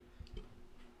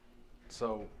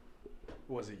So,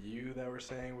 was it you that were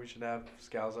saying we should have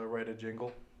Scalzo write a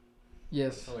jingle?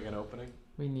 Yes. Or like an opening?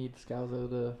 We need Scalzo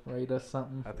to write us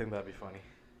something. I think that'd be funny.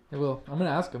 It will. I'm gonna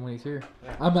ask him when he's here.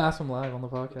 Yeah. I'm gonna ask him live on the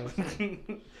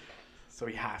podcast. So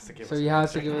he has to give So us he an has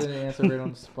answer. to give it an answer right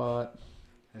on the spot.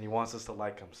 And he wants us to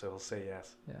like him, so he'll say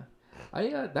yes.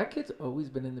 Yeah. That kid's always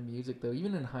been into music though,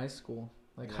 even in high school.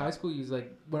 Like Yeah. high school, he was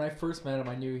like when I first met him,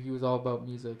 I knew he was all about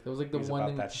music. That was like the He's one about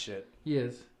thing. that shit. He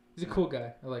is. He's a cool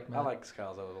guy. I like. I Matt. like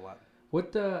Scalzo a lot.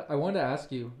 What I wanted to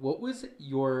ask you, what was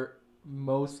your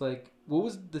most like? What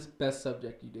was the best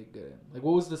subject you did good in? Like,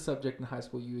 what was the subject in high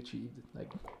school you achieved like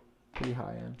pretty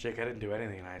high in? Jake, I didn't do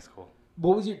anything in high school.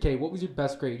 What was your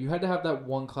best grade? You had to have that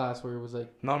one class where it was like.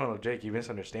 No, Jake, you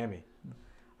misunderstand me.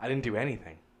 I didn't do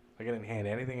anything. I didn't hand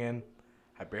anything in.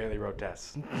 I barely wrote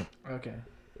tests. Okay.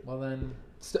 Well then,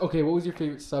 okay. What was your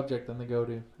favorite subject then to go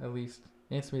to? At least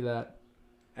answer me that.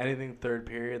 Anything third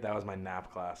period, that was my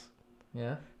nap class.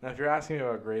 Yeah. Now, if you're asking me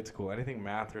about grade school, anything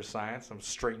math or science, I'm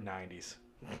straight 90s.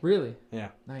 Really? Yeah.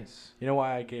 Nice. You know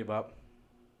why I gave up?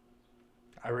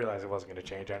 I realized it wasn't going to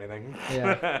change anything.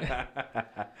 Yeah.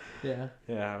 Yeah.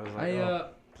 Yeah, I was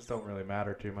like, this don't really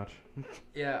matter too much.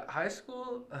 Yeah. High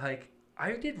school, like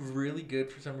I did really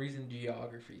good for some reason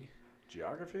geography.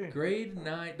 Geography? Grade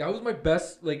 9. That was my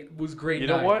best. Like was grade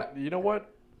 9. You know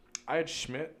what? I had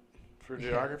Schmidt for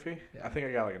geography. Yeah. I think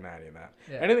I got like a 90 in that.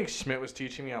 Yeah. Anything Schmidt was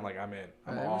teaching me, I'm like, I'm in.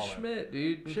 I'm all in. Schmidt,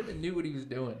 dude. Schmidt knew what he was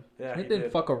doing. Yeah, Schmidt he didn't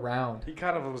did. fuck around. He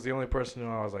kind of was the only person who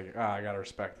I was like, I gotta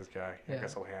respect this guy. I Yeah.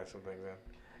 guess I'll hand some things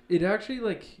in. It actually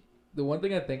like the one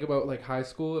thing I think about like high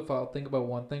school, if I'll think about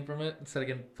one thing from it instead of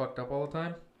getting fucked up all the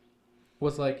time,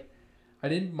 was like I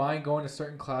didn't mind going to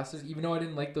certain classes even though I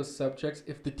didn't like those subjects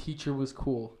if the teacher was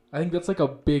cool. I think that's like a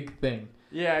big thing.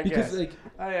 Yeah, I Because guess. like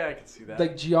Yeah, I can see that.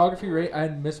 like geography, right? I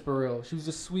had Miss Burrill. She was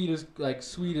the sweetest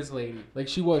lady. Like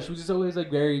she was just always like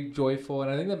very joyful,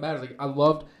 and I think that matters. Like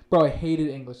I hated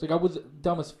English. Like I was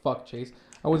dumb as fuck, Chase.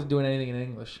 I wasn't doing anything in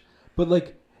English, but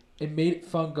like it made it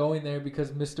fun going there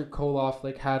because Mr. Koloff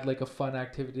like had like a fun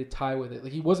activity to tie with it.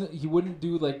 Like he wouldn't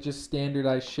do like just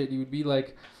standardized shit. He would be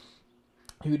like,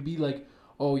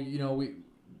 oh,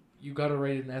 you got to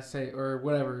write an essay or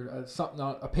whatever, something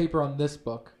on a paper on this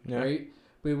book, right?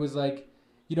 But it was like,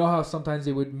 you know how sometimes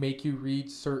they would make you read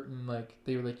certain, like,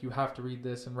 they were like, you have to read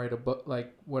this and write a book,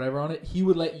 like, whatever on it. He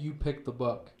would let you pick the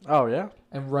book. Oh, yeah?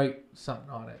 And write something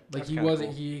on it. Like, That's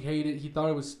he thought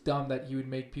it was dumb that he would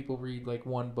make people read, like,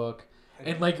 one book.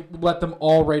 And, like, let them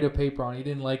all write a paper on it. He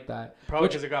didn't like that. Probably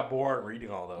because it got bored reading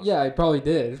all those. Yeah, it probably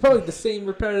did. It's probably the same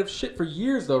repetitive shit for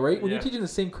years, though, right? When Yeah. you're teaching the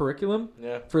same curriculum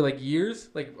Yeah. for, like, years,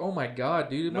 like, oh, my God,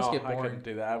 dude, it must get I boring. couldn't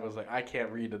do that. I was like, I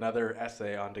can't read another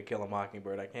essay on To Kill a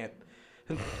Mockingbird. I can't.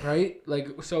 Right?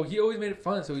 Like, so he always made it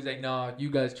fun. So he's like, nah, you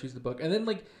guys choose the book. And then,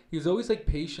 like, he was always, like,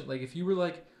 patient. Like, if you were,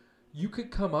 like, you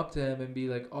could come up to him and be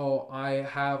like, oh, I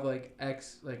have, like,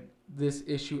 this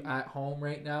issue at home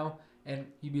right now. And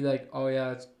he'd be like, oh,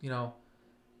 yeah, it's,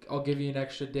 I'll give you an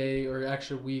extra day or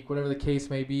extra week, whatever the case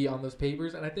may be on those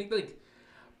papers. And I think, like,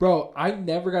 bro, I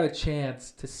never got a chance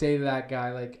to say to that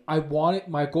guy, like,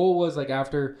 my goal was, like,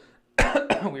 after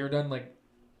we were done, like,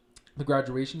 the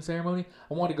graduation ceremony,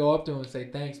 I wanted to go up to him and say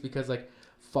thanks because, like,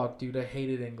 fuck, dude, I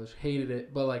hated English, hated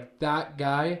it. But, like, that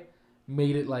guy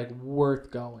made it, like, worth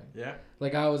going. Yeah.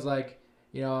 Like, I was like,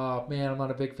 oh, man, I'm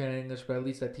not a big fan of English, but at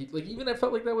least that like, even I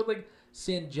felt like that with, like,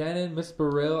 St. Jenin, Miss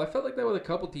Burrill. I felt like that with a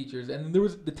couple teachers. And there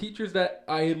was the teachers that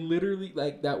I literally,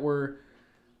 like, that were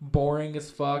boring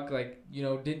as fuck, like,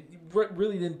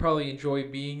 didn't probably enjoy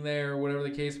being there or whatever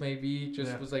the case may be,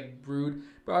 was, like, rude.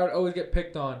 But I would always get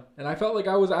picked on. And I felt like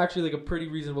I was actually, like, a pretty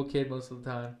reasonable kid most of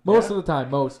the time.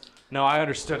 Most. No, I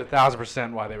understood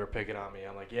 1,000% why they were picking on me.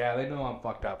 I'm like, yeah, they know I'm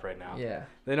fucked up right now. Yeah.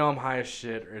 They know I'm high as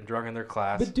shit or drunk in their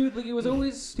class. But, dude, like, it was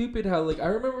always stupid how, like, I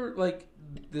remember, like,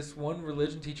 this one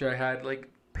religion teacher I had, like,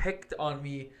 picked on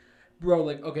me. Bro,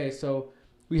 like, okay, so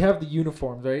we have the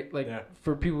uniforms, right? Like,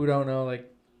 for people who don't know,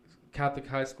 like, Catholic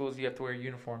high schools, you have to wear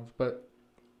uniforms. But,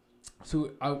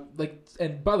 so,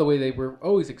 and by the way, they were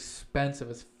always expensive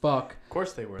as fuck. Of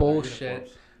course they were.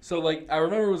 Bullshit. So, like, I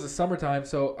remember it was the summertime,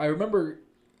 so I remember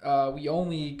we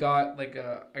only got, like,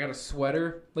 I got a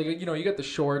sweater. Like, you got the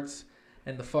shorts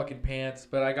and the fucking pants,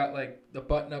 but I got, like, the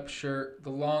button-up shirt, the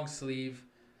long sleeve,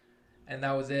 and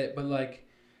that was it. But, like,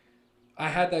 I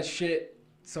had that shit,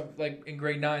 so, like, in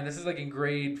grade 9. This is, like, in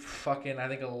grade fucking, I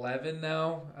think, 11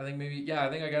 now. I think I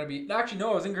think I gotta be... No, actually,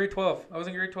 no, I was in grade 12. I was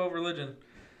in grade 12 religion.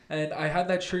 And I had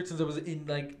that shirt since I was in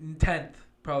 10th,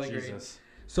 probably grade.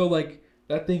 So, like,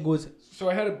 that thing was... So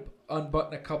I had to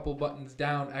unbutton a couple buttons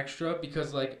down extra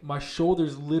because, like, my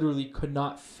shoulders literally could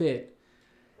not fit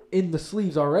in the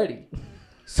sleeves already.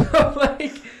 So,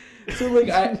 like... So like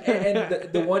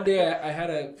the one day I had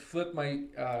to flip my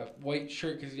white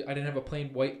shirt because I didn't have a plain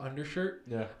white undershirt.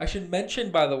 Yeah. I should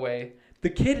mention, by the way, the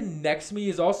kid next to me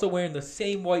is also wearing the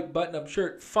same white button-up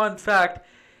shirt. Fun fact,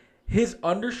 his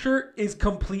undershirt is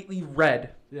completely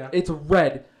red. Yeah. It's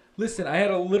red. Listen, I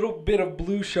had a little bit of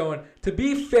blue showing. To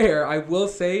be fair, I will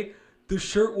say the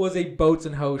shirt was a boats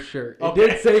and hose shirt. It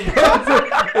did say boats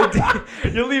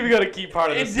and, You're leaving out a key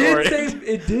part of the story.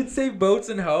 It did say boats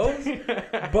and hose,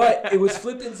 but it was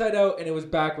flipped inside out and it was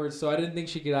backwards, so I didn't think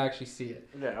she could actually see it.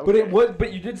 Yeah, okay.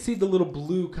 But you did see the little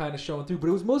blue kind of showing through, but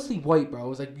it was mostly white, bro. It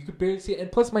was like you could barely see it.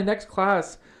 And plus my next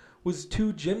class was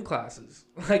 2 gym classes.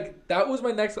 Like that was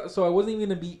my next, so I wasn't even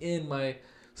gonna be in my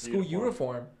school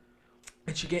uniform.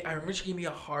 And I remember she gave me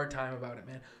a hard time about it,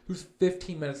 man. There was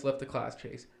 15 minutes left of class,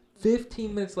 Chase.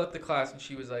 15 minutes left of class, and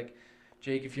she was like,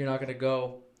 Jake, if you're not going to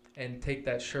go and take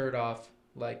that shirt off,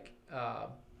 like,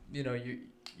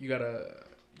 you gotta,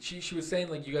 she was saying,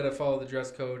 like, you gotta follow the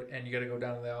dress code and you gotta go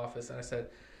down to the office. And I said,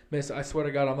 Miss, I swear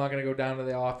to God, I'm not going to go down to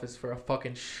the office for a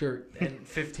fucking shirt in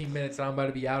 15 minutes and I'm about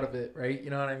to be out of it, right? You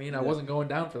know what I mean? Yeah. I wasn't going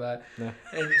down for that. Yeah.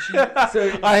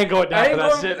 And I ain't going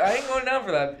down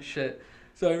for that shit.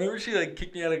 So I remember she like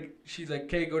kicked me out of. She's like,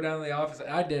 "Okay, go down to the office." And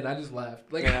I did. I just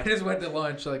left. Like I just went to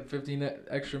lunch, like 15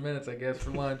 extra minutes, I guess, for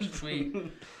lunch. Sweet.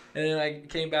 And then I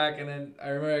came back, and then I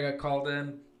remember I got called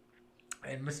in,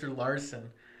 and Mr. Larson,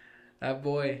 that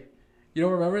boy, you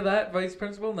don't remember that vice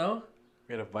principal? No.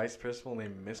 We had a vice principal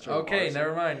named Mr. Okay, Larson.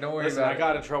 never mind. Don't worry Listen, about it. I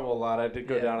got in trouble a lot. I did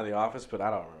go down to the office, but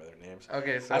I don't remember their names.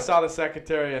 Okay, so I saw the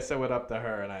secretary. I said what up to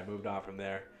her, and I moved on from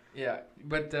there. Yeah,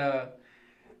 but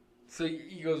so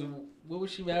he goes, what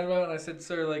was she mad about? And I said,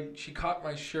 sir, like, she caught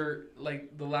my shirt,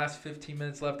 like, the last 15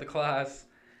 minutes left of class.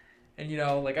 And, you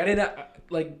know, like,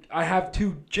 I have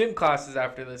 2 gym classes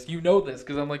after this. You know this,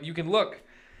 because I'm like, you can look.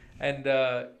 And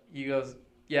he goes,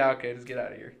 yeah, okay, just get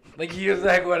out of here. Like, he was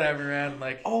like, whatever, man.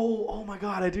 Like, oh my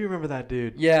God, I do remember that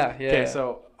dude. Yeah. Okay,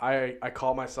 so I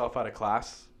called myself out of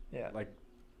class. Yeah. Like,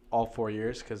 all 4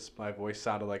 years, because my voice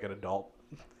sounded like an adult,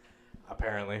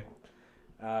 apparently.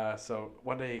 So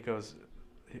one day he goes,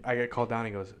 I get called down.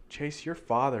 He goes, Chase, your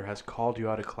father has called you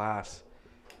out of class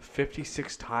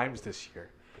 56 times this year.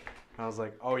 And I was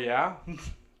like, oh yeah?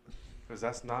 Because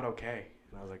that's not okay.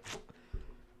 And I was like,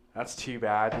 that's too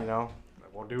bad, you know. I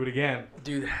won't do it again.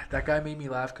 Dude, that guy made me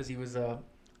laugh because he was,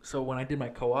 so when I did my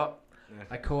co-op,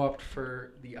 I co-opted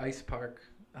for the ice park,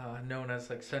 known as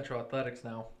like Central Athletics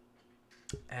now.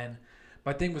 And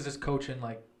my thing was just coaching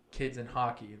like kids in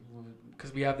hockey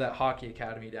because we have that hockey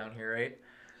academy down here, right?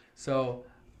 So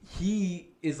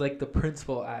he is like the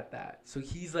principal at that. So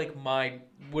he's like my,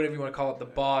 whatever you want to call it, the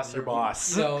boss. Your boss.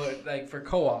 So like for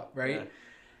co-op, right? Yeah.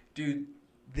 Dude,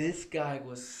 this guy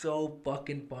was so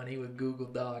fucking funny with Google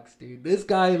Docs, dude. This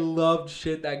guy loved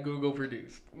shit that Google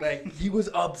produced. Like he was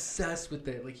obsessed with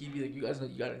it. Like he'd be like, "You guys know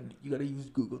you gotta use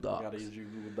Google Docs. You gotta use your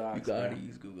Google Docs. You gotta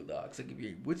use Google Docs.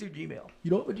 Like, what's your Gmail?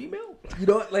 You don't have a Gmail? You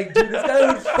don't like, dude. This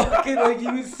guy was fucking like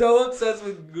he was so obsessed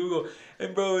with Google.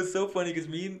 And bro, it was so funny because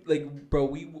we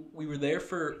were there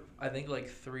for I think like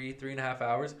 3.5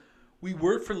 hours. We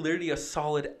worked for literally a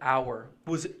solid hour.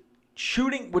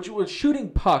 Shooting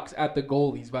pucks at the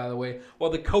goalies, by the way, while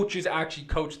the coaches actually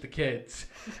coached the kids,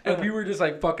 and we were just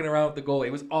like fucking around with the goalie.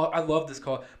 It was I love this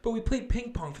call, but we played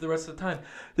ping pong for the rest of the time.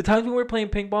 The times we were playing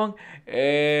ping pong,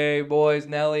 hey boys,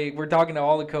 Nelly, we're talking to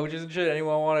all the coaches and shit.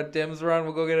 Anyone want a Tim's run?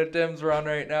 We'll go get a Tim's run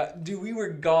right now, dude. We were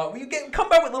gone. We come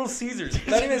back with Little Caesars,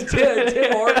 not even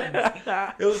Tim Hortons.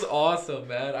 It was awesome,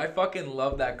 man. I fucking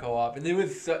love that co-op, and it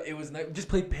was just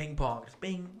play ping pong, just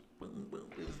bing.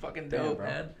 It was fucking dope,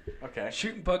 man. Okay.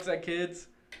 Shooting pucks at kids.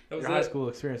 That was Your high school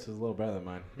experience was a little better than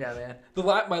mine. Yeah, man.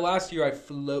 My last year,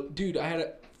 dude, I had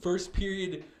a first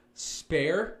period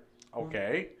spare.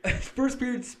 Okay. First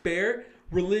period spare,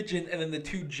 religion, and then the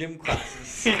 2 gym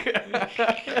classes. And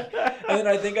then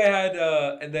I think I had,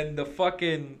 and then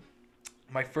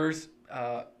my first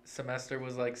semester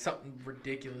was like something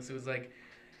ridiculous. It was like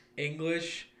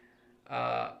English.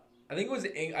 I think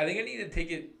I needed to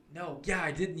take it. No, yeah,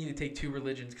 I did need to take 2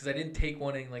 religions because I didn't take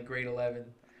one in like grade 11.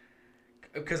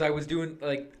 Because I was doing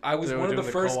I was one of the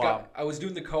first guys. I was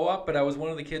doing the co-op, but I was one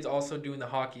of the kids also doing the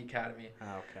hockey academy. Oh,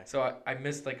 okay. So I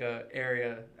missed like a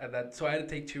area at that. So I had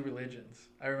to take 2 religions.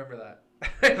 I remember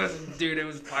that. Dude, it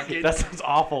was fucking. That sounds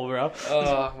awful, bro.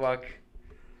 Oh fuck.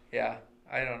 Yeah,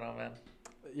 I don't know, man.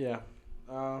 Yeah.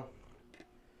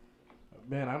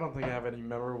 Man, I don't think I have any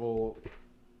memorable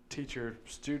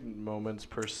teacher-student moments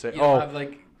per se. You don't have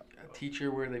like a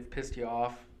teacher where they've pissed you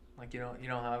off? Like you don't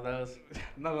have those?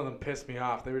 None of them pissed me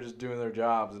off. They were just doing their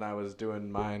jobs, and I was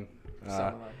doing mine.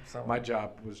 Some of them. My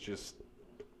job was just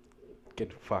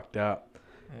getting fucked up.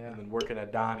 Yeah. and then working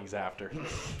at Donnie's after.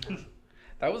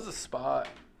 That was the spot.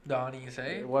 Donnie's,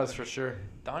 eh? It was for sure.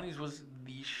 Donnie's was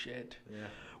the shit. Yeah.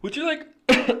 What's your like?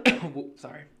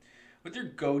 Sorry. What's your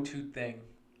go-to thing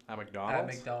At McDonald's. at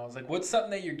McDonald's? Like, what's something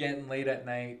that you're getting late at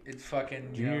night? It's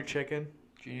fucking Junior chicken,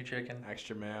 Junior chicken,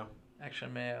 extra mayo, extra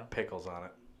mayo, pickles on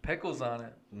it. pickles on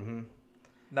it. Mm-hmm.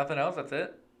 Nothing else. That's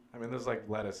it. I mean, there's like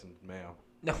lettuce and mayo.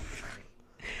 No.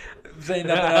 Say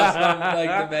nothing else on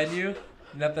like the menu.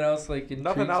 Nothing else like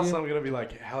Nothing else. you? I'm gonna be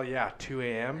like, hell yeah, 2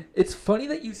 a.m. It's funny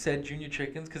that you said Junior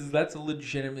chickens because that's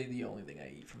legitimately the only thing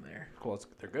I eat from there. Cool,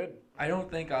 they're good. I don't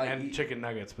think I And eat. chicken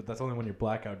nuggets, but that's only when you're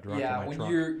blackout drunk. Yeah, in my when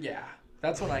trunk. you're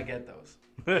that's when I get those.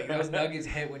 Like, those nuggets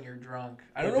hit when you're drunk.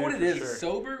 I don't They know do what it for is. sure.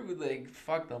 Sober, like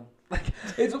fuck them. Like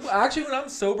it's actually when I'm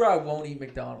sober, I won't eat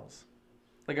McDonald's.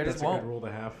 Like I That's just a won't. good rule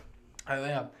to have. I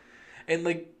am. And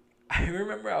like I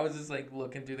remember I was just like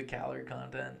looking through the calorie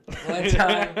content one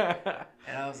time,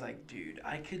 and I was like, dude,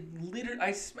 I could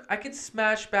literally I could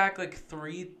smash back like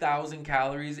 3,000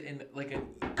 calories in like a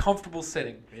comfortable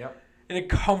sitting. Yep. In a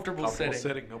comfortable Comfortable sitting.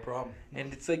 sitting, no problem.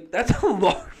 And it's like that's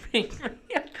alarming.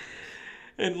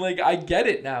 And like I get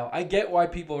it now. I get why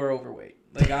people are overweight.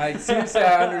 Like I seriously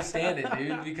I understand it,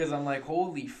 dude, because I'm like,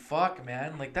 holy fuck,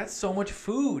 man. Like that's so much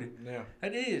food. Yeah.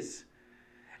 That is.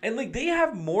 And like they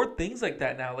have more things like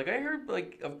that now. Like I heard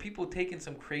like of people taking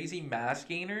some crazy mass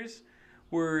gainers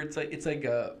where it's like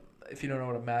a, if you don't know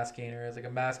what a mass gainer is, like a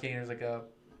mass gainer is like a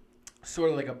sort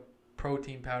of like a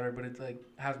protein powder, but it's like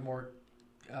has more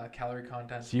calorie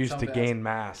content. It's used to gain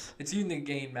mass. It's used to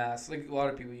gain mass. Like a lot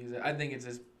of people use it. I think it's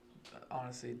just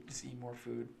honestly just eat more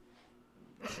food.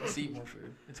 Just eat more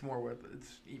food. It's more worth it.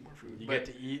 It's eat more food. You get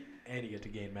to eat and you get to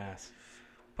gain mass.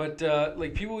 But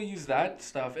like people use that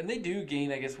stuff and they do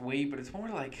gain, I guess, weight, but it's more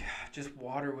like just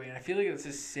water weight. And I feel like it's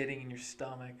just sitting in your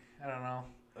stomach. I don't know.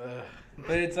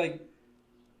 But it's like,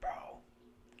 bro,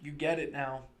 you get it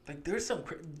now. Like there's some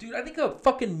dude. I think a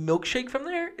fucking milkshake from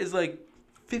there is like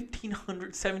 1,500,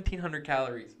 1,700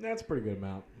 calories. That's a pretty good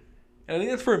amount. And I think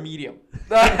that's for a medium.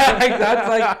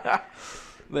 That's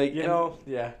like you know,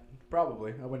 yeah,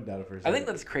 probably. I wouldn't doubt it for a I second. think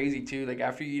that's crazy too. Like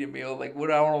after you eat a meal, like what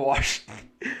do I want to wash?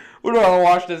 What do I want to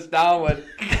wash this down with?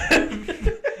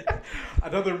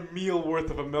 Another meal worth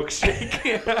of a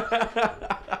milkshake.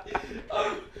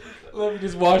 Let me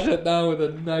just wash that down with a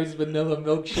nice vanilla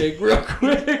milkshake real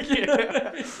quick.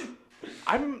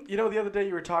 You know, the other day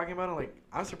you were talking about it, like,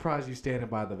 I'm surprised you standing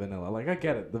by the vanilla. Like, I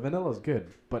get it. The vanilla's good.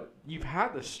 But you've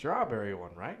had the strawberry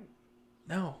one, right?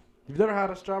 No. You've never had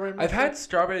a strawberry milkshake? I've had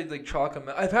strawberry, like, chocolate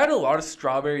milk. I've had a lot of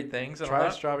strawberry things. Try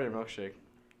a strawberry milkshake.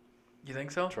 You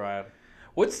think so? Try it.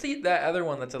 What's that other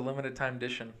one that's a limited time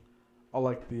edition? Oh,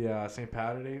 like the St.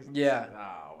 Patrick's Day? Yeah.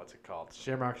 Oh, what's it called?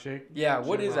 Shamrock shake? Yeah,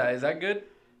 what is that? Is that good?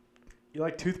 You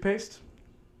like toothpaste?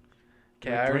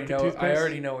 Okay, Like I already drinking know. toothpaste? I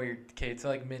already know where you're. Okay, it's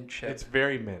like mint chip. It's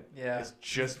very mint. Yeah. It's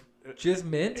just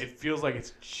mint. It feels like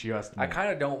it's just I mint.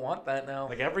 kind of don't want that now.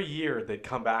 Like every year they'd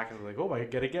come back and be like, oh, I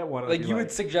gotta get one. Like you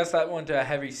would suggest that one to a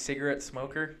heavy cigarette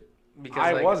smoker? Because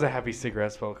I was a heavy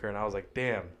cigarette smoker and I was like,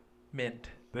 damn, mint.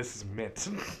 this is mint.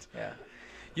 Yeah.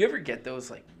 You ever get those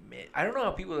like mint? I don't know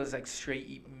how people just like straight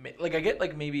eat mint. Like I get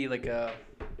like maybe like a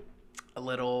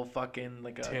little fucking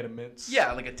like a tin of mints.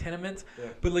 Yeah, like a tin of mints. Yeah.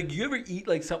 But like you ever eat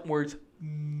like something where it's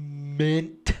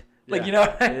mint? Like Yeah. you know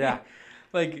what I mean? Yeah.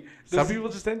 Like Some people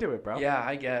just into it, bro. Yeah,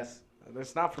 I guess.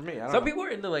 It's not for me. I don't Some know. people are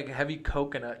into like heavy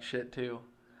coconut shit too.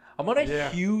 I'm not a Yeah.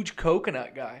 huge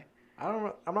coconut guy.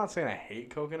 I'm not saying I hate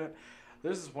coconut.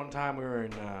 There's this one time we were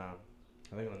in, I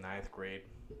think in the 9th grade,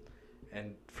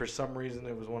 and for some reason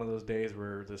it was one of those days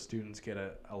where the students get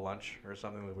a lunch or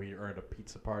something. Like we earned a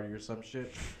pizza party or some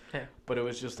shit. Yeah. But it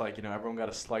was just like, you know, everyone got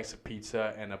a slice of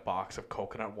pizza and a box of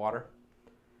coconut water.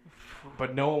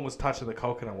 But no one was touching the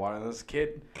coconut water. And this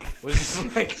kid was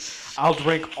just like, I'll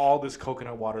drink all this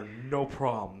coconut water, no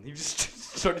problem. He just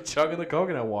started chugging the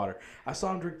coconut water. I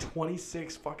saw him drink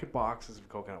 26 fucking boxes of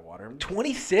coconut water.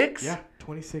 26? Yeah,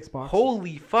 26 boxes.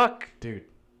 Holy fuck. Dude,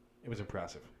 it was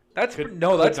impressive. That's Could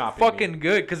that's not be fucking me.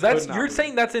 good because Could not you're be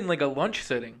saying me. that's in like a lunch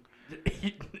sitting.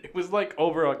 It was like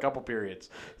over a couple periods.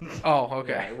 Oh, Yeah,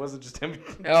 okay. it wasn't just him.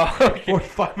 Oh, okay.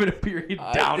 45-minute period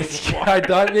down in the water. I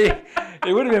thought it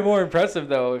would have been more impressive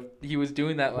though if he was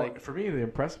doing that Well, like. for me, the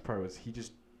impressive part was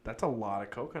that's a lot of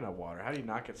coconut water. How do you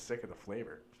not get sick of the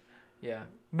flavor? Yeah.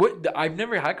 What I've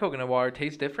never had coconut water. It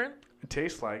tastes different. It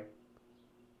tastes like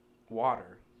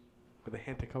water with a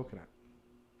hint of coconut.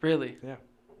 Really? Yeah.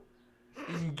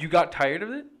 You got tired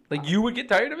of it? Like you would get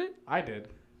tired of it? I did.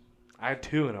 I had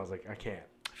 2, and I was like, I can't.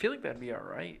 I feel like that'd be all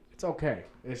right. It's okay.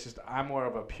 It's just I'm more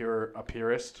of a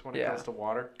purist when it Yeah. comes to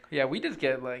water. Yeah, we just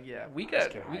get like we just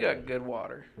got get we hydrated. got good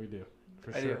water. We do,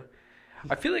 for I sure. do.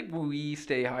 I feel like we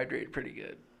stay hydrated pretty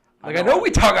good. Like, I know we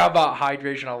talk about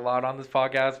hydration a lot on this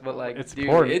podcast, but, like, it's dude,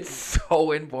 important. it's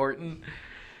so important.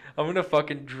 I'm going to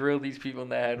fucking drill these people in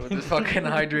the head with this fucking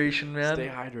hydration, man. Stay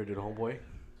hydrated, homeboy.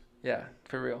 Yeah,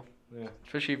 for real. Yeah.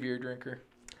 Especially if you're a drinker.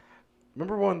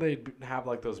 Remember when they'd have,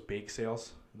 like, those bake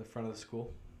sales in the front of the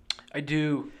school? I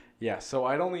do. Yeah, so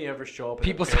I'd only ever show up.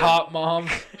 People's hot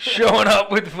moms showing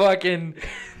up with fucking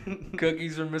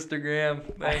cookies from Mr. Graham.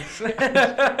 Thanks.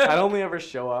 I'd only ever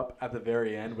show up at the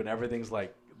very end when everything's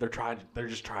like they're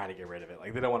just trying to get rid of it.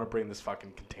 Like they don't want to bring this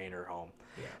fucking container home.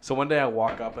 Yeah. So one day I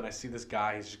walk up and I see this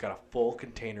guy. He's just got a full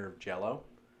container of Jello.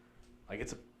 Like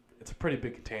it's a pretty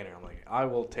big container. I'm like, I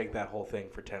will take that whole thing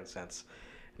for 10 cents.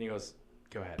 And he goes,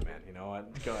 go ahead, man. You know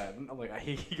what? Go ahead. And I'm like,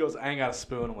 he goes, I ain't got a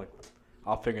spoon. I'm like,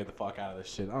 I'll figure the fuck out of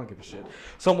this shit. I don't give a shit.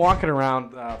 So I'm walking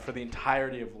around for the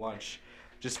entirety of lunch,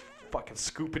 just fucking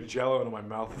scooping Jello into my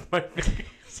mouth with my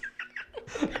fingers.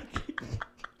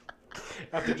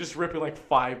 After just ripping like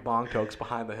 5 bong tokes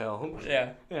behind the hill.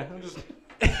 Yeah. Yeah, I'm just.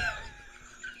 And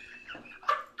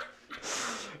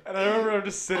I remember I'm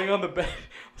just sitting on the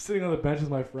bench with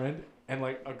my friend, and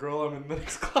like a girl I'm in the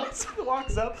next class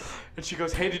walks up, and she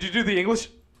goes, "Hey, did you do the English?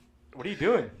 What are you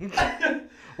doing?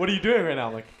 What are you doing right now?"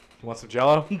 I'm like, "You want some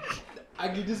Jello?" I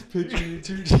can just picture you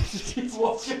two just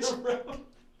walking around.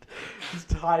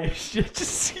 Just high as shit,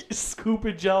 just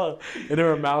scooping Jello into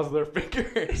her mouth with her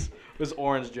fingers. It was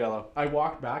orange Jello. I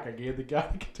walked back. I gave the guy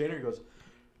the container. He goes,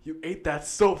 "You ate that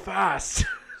so fast."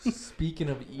 Speaking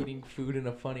of eating food in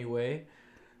a funny way,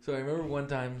 so I remember one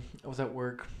time I was at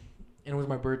work, and it was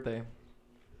my birthday.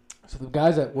 So the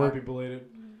guys at work. Happy belated.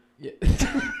 Yeah.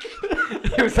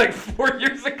 It was like 4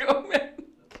 years ago, man.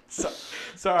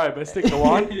 Sorry, but stick go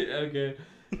on. Yeah, okay.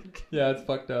 Yeah, it's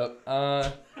fucked up.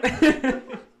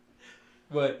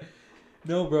 But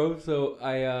no, bro. So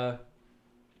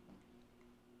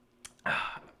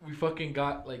we fucking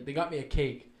got like they got me a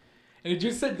cake, and it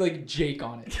just said like Jake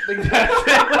on it. Like that's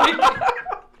it. Like,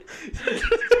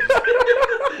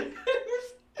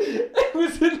 it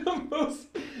was in the most.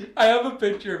 I have a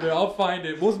picture of it. I'll find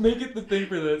it. We'll make it the thing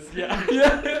for this. Yeah.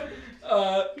 Yeah.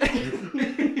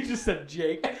 You just said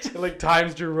Jake. And, like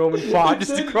Times New Roman font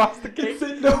just across the cake. It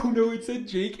said, no, it said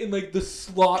Jake in like the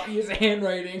sloppiest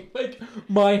handwriting. Like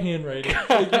my handwriting.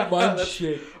 Like mine's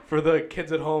shit. For the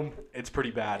kids at home, it's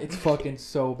pretty bad. It's fucking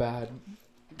so bad.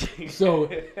 So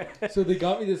they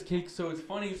got me this cake. So it's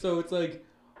funny. So it's like,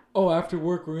 oh, after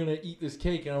work we're gonna eat this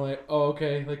cake, and I'm like, oh,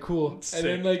 okay, like cool. Sick. And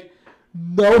then like,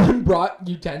 no one brought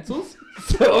utensils.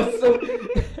 So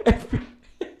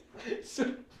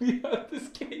we have this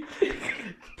cake.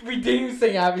 We didn't even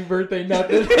sing happy birthday,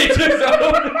 nothing.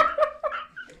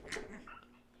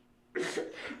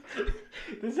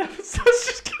 This episode's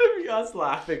just gonna be us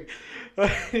laughing.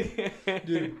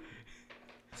 Dude.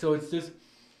 So it's just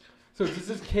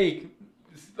this cake,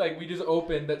 like we just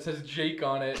opened that says Jake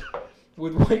on it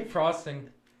with white frosting.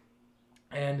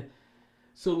 And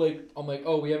so like I'm like,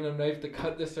 oh, we have no knife to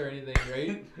cut this or anything,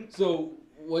 right? So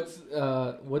what's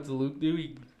Luke do?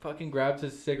 He fucking grabs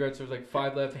his cigarettes. There's like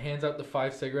 5 left. Hands out the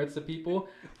 5 cigarettes to people.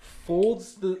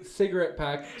 Folds the cigarette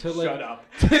pack to like. Shut up.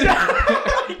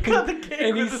 He cut the cake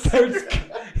and with he a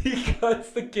cigarette. He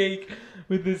cuts the cake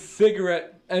with this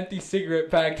empty cigarette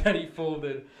pack that he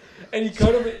folded, and he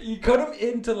cut him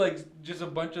into like just a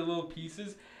bunch of little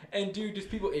pieces. And dude, just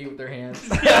people ate with their hands.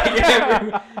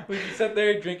 We sat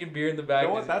there drinking beer in the back. You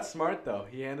know what? That's smart though.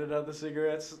 He handed out the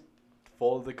cigarettes,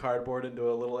 folded the cardboard into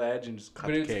a little edge, and just cut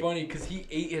the cake. But it's funny because he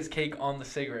ate his cake on the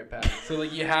cigarette pack. So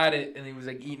like you had it, and he was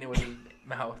like eating it with his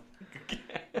mouth.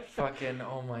 Fucking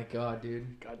oh my god,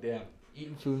 dude. Goddamn.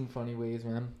 Eating food in funny ways,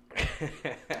 man.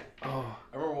 Oh.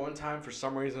 I remember one time for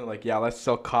some reason like, yeah, let's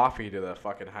sell coffee to the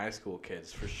fucking high school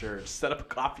kids for sure. Just set up a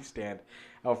coffee stand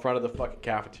out front of the fucking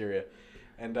cafeteria.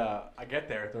 And I get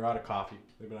there, they're out of coffee.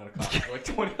 They've been out of coffee for like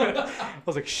 20 minutes. I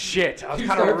was like, shit. I was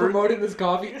kind of promoting this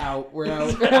coffee out. We're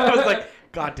out. I was like,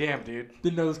 god damn, dude.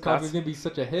 Didn't know this coffee was gonna be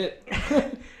such a hit.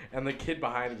 And the kid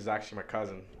behind it is actually my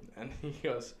cousin. And he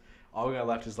goes, all we got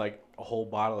left is like a whole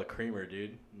bottle of creamer,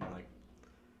 dude. And I'm like,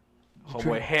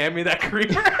 homeboy, hand me that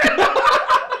creamer.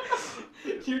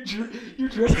 You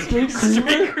drank straight creamer?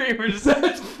 Straight creamer. Just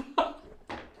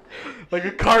like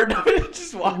a carton of it,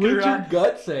 just walking What'd around. your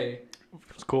gut say? I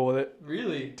was cool with it.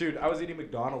 Really? Dude, I was eating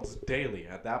McDonald's daily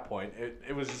at that point.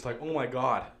 It was just like, oh my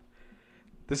god.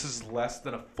 This is less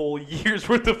than a full year's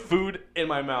worth of food in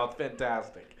my mouth.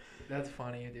 Fantastic. That's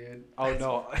funny, dude. Oh,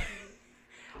 no.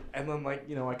 And then, like,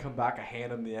 you know, I come back, I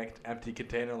hand him the empty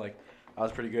container. Like, that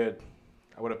was pretty good.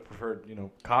 I would have preferred, you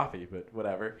know, coffee, but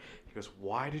whatever. He goes,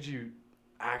 why did you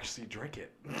actually drink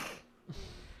it?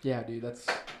 Yeah, dude, that's...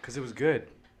 Because it was good.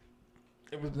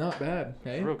 It was not bad.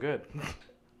 Hey. It's real good.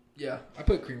 Yeah, I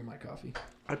put cream in my coffee.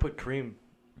 I put cream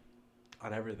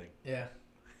on everything. Yeah.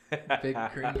 Big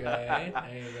cream guy, eh?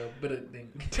 There you go. But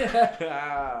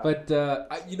it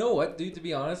But you know what, dude? To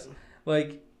be honest,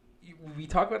 like we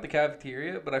talk about the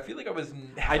cafeteria, but I feel like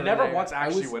I never there. once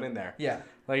actually went in there. Yeah.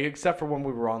 Like except for when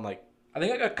we were on like. I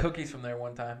think I got cookies from there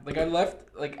one time. Like I left.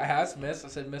 Like I asked Miss. I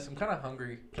said, Miss, I'm kind of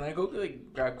hungry. Can I go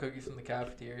like grab cookies from the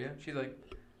cafeteria? She's like,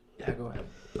 yeah, go ahead.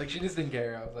 Like she just didn't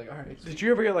care. I was like, all right. Did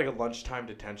you ever get like a lunchtime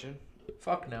detention?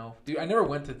 Fuck no, dude. I never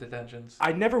went to detentions.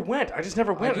 I never went. I just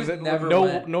never went.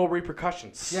 No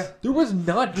repercussions. Yeah, there was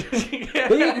none.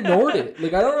 They ignored it.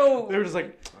 Like I don't know. They were just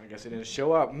like, I guess he didn't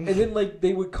show up. And then like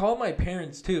they would call my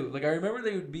parents too. Like I remember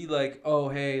they would be like, oh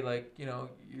hey, like you know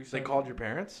your son. They called your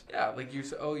parents? Yeah, like your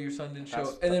son didn't show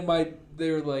up. And then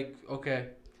they were like, okay.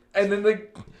 And then they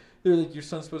were like, your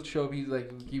son's supposed to show up. He's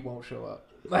like, he won't show up.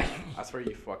 Like that's where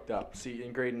you fucked up. See,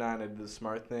 in grade 9, I did the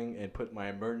smart thing and put my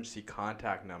emergency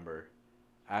contact number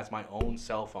as my own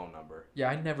cell phone number. Yeah,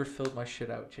 I never filled my shit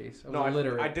out, Chase.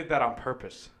 I did that on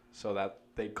purpose so that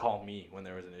they'd call me when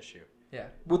there was an issue. Yeah.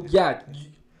 Well, yeah,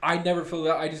 I never filled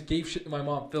it out. I just gave shit to my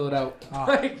mom. Fill it out.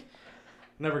 Like,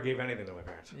 never gave anything to my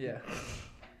parents. Yeah.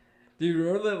 Dude,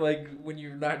 remember that, like, when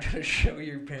you're not trying to show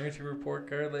your parents your report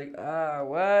card? Like,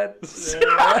 what?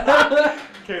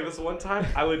 Okay, this one time,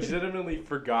 I legitimately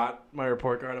forgot my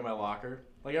report card in my locker.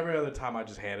 Like, every other time, I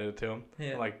just handed it to him.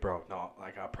 Yeah. I'm like, bro, no,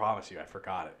 like, I promise you, I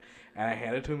forgot it. And I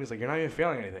handed it to him. He's like, you're not even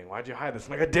failing anything. Why'd you hide this?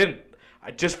 I'm like, I didn't.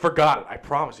 I just forgot it. I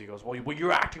promise you. He goes, well,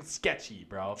 you're acting sketchy,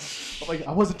 bro. I'm like,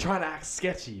 I wasn't trying to act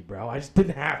sketchy, bro. I just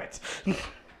didn't have it.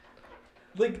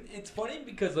 Like, it's funny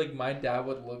because, like, my dad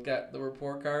would look at the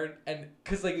report card, and,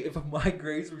 because, like, if my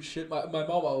grades were shit, my mom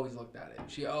always looked at it.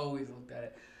 She always looked at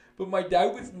it. But my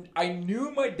dad I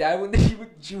knew my dad, when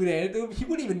she would hand it to him, he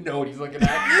wouldn't even know what he's looking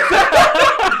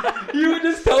at. You would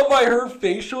just tell by her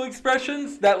facial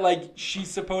expressions that, like,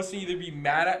 she's supposed to either be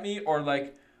mad at me or,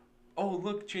 like, oh,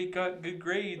 look, Jake got good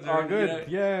grades. Or, good, you know,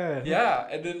 yeah. Yeah,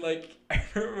 and then, like, I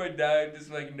remember my dad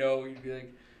just, like, no, he'd be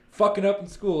like, fucking up in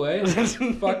school, eh?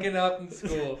 Fucking up in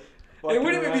school. It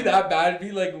wouldn't even be that bad. It'd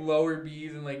be, like, lower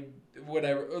B's and, like,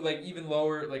 whatever. Or, like, even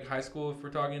lower, like, high school, if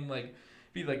we're talking, like,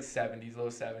 be, like, 70s, low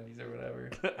 70s or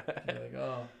whatever. You're like,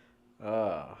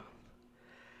 oh.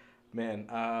 Man,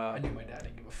 I knew my dad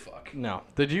didn't give a fuck. No.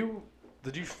 Did you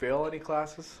fail any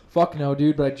classes? Fuck no,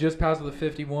 dude, but I just passed with a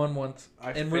 51 once.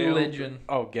 In religion.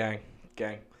 Oh, gang.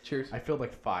 Cheers. I failed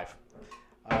like 5.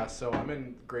 So I'm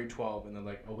in grade 12, and they're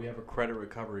like, oh, we have a credit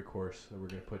recovery course that we're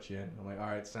going to put you in. I'm like, all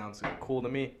right, sounds cool to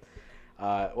me.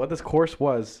 What this course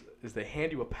is they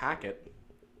hand you a packet.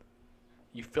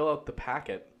 You fill out the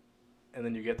packet, and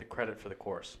then you get the credit for the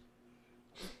course.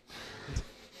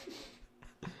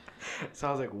 So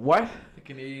I was like, what? The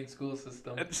Canadian school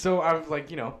system. And so I was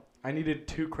like, I needed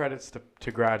 2 credits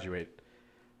to graduate.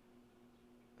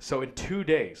 So in 2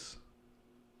 days,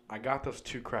 I got those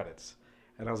 2 credits.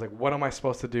 And I was like, what am I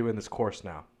supposed to do in this course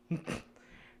now? They're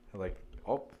like,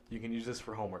 oh, you can use this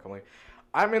for homework. I'm like,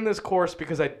 I'm in this course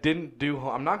because I didn't do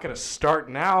I'm not going to start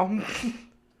now.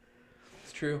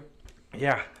 It's true.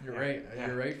 Yeah. You're right. Yeah.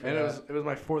 You're right for and that. it was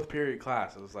my 4th period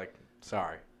class. It was like,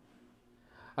 sorry.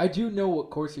 I do know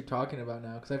what course you're talking about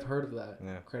now because I've heard of that.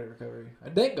 Yeah. Credit recovery.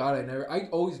 Thank God I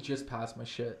always just passed my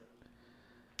shit.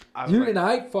 Dude, and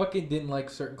I fucking didn't like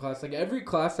certain classes. Like every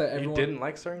class that everyone... You didn't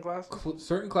like certain classes?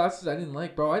 Certain classes I didn't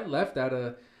like, bro. I left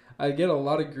I get a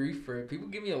lot of grief for it. People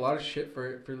give me a lot of shit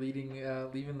for it, for leaving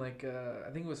like, I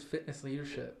think it was fitness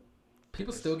leadership.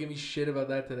 People still give me shit about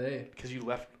that today. Because you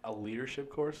left a leadership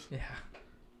course? Yeah.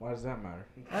 Why does that matter?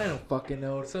 I don't fucking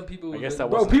know. Some people... I guess that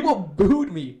bro, people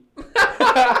booed me. People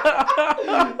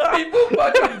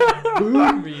fucking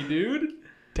booed me, dude.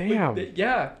 Damn. Like,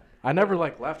 yeah. I never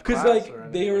left because class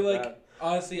they were like that.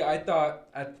 Honestly, I thought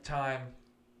at the time,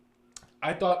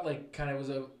 like kind of was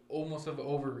almost of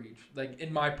overreach, like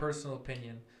in my personal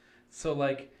opinion. So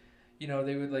like, they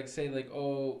would like say like,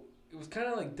 oh, it was kind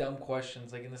of like dumb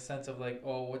questions, like in the sense of like,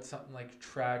 oh, what's something like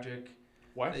tragic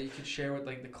that you could share with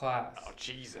like the class. Oh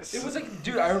Jesus! It was like,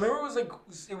 dude, I remember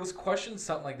it was questions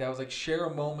something like that. It was like share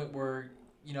a moment where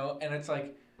and it's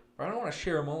like. I don't want to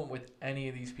share a moment with any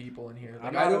of these people in here.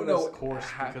 Like, I don't know. Course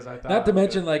because I thought. Not to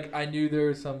mention, like, I knew there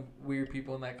were some weird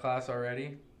people in that class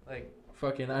already. Like,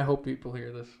 fucking, I hope people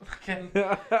hear this. And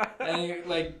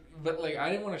but like, I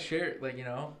didn't want to share it. Like,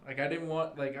 like I didn't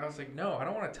want. Like, I was like, no, I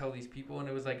don't want to tell these people. And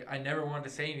it was like, I never wanted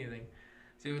to say anything.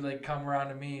 So it would like come around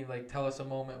to me, like, tell us a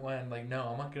moment when. Like, no,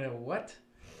 I'm not gonna. What?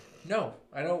 No,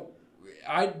 I don't.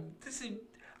 I don't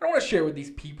want to share with these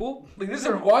people. Like, this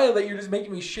is wild that you're just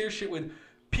making me share shit with.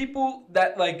 People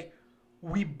that like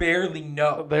we barely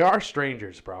know. They are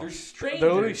strangers, bro. They're strangers.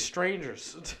 They're literally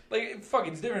strangers. Like, fuck,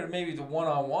 it's different. Maybe it's a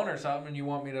one-on-one or something, and you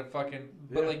want me to fucking...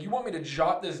 But, Yeah. like, you want me to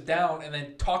jot this down and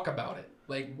then talk about it.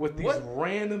 Like, With these what?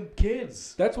 random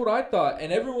kids. That's what I thought.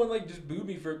 And everyone, like, just booed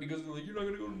me for it because they're like, you're not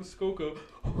going to go to Muskoka.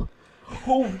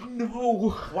 Oh, no.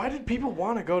 Why did people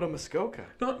want to go to Muskoka?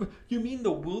 You mean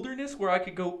the wilderness where I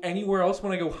could go anywhere else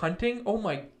when I go hunting? Oh,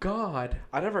 my God.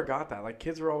 I never got that. Like,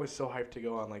 kids were always so hyped to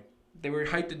go on, like... They were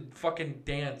hyped to fucking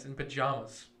dance in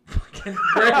pajamas. Fucking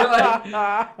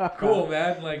like, cool,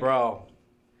 man. Like, Bro.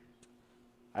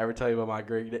 I ever tell you about my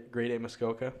grade 8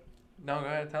 Muskoka? no, go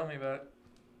ahead, tell me about it.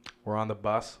 We're on the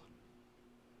bus.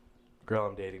 Girl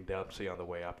I'm dating dumps me on the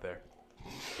way up there.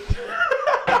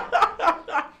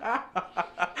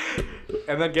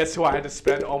 And then guess who I had to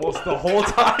spend almost the whole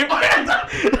time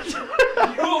with?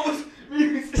 You almost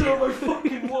made me spill my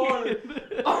fucking water.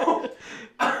 Oh.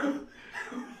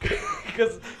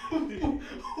 Because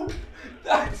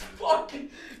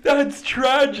That's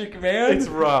tragic, man. it's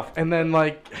rough. And then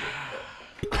like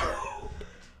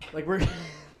we're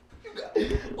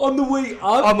On the way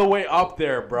up. on the way up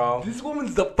there, bro. This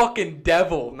woman's the fucking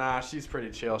devil. Nah, she's pretty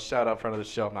chill. Shout out front of the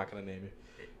show. I'm not gonna name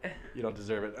you. You don't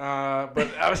deserve it. But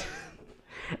I was,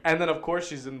 and then of course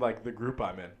she's in like the group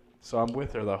I'm in. So I'm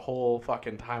with her the whole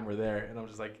fucking time we're there, and I'm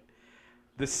just like,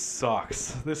 this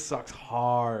sucks. This sucks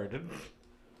hard.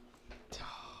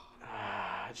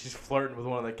 She's flirting with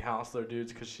one of the counselor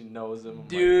dudes because she knows him. I'm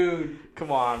Dude. like,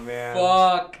 come on, man.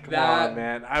 Fuck Come that. on,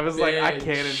 man. I was like, I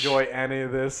can't bitch. enjoy any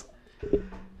of this.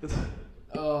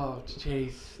 Oh,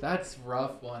 Chase. That's a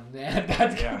rough one, man.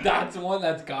 Yeah. That's one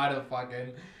that's gotta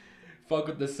fucking fuck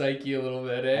with the psyche a little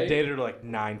bit, eh? I dated her like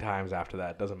 9 times after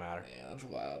that. Doesn't matter. Yeah, that's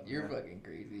wild. You're fucking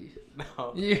crazy.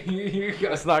 No.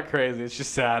 You're It's not crazy. It's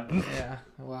just sad. Yeah,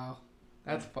 wow.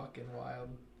 That's fucking wild.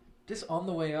 Just on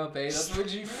the way up, eh? That's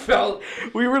what you felt.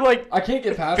 We were like I can't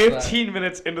get past 15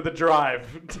 minutes into the drive.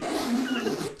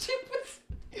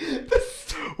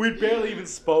 We barely even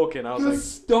spoken. I was the like,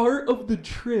 start of the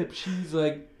trip, she's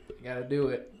like, I gotta do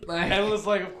it. and it was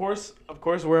like, of course,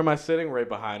 where am I sitting? Right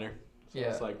behind her. So Yeah.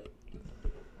 it's like,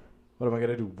 what am I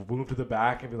gonna do? Move to the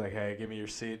back and be like, hey, give me your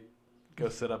seat. Go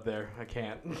sit up there. I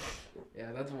can't.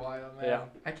 Yeah, that's wild, man. Yeah.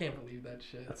 I can't believe that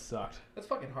shit. That sucked. That's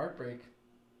fucking heartbreak.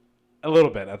 A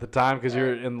little bit at the time because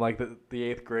you're in like the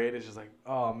 8th grade. It's just like,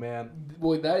 oh man.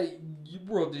 Boy, that your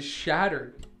world just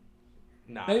shattered.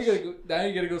 Nah. Now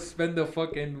you gotta go spend the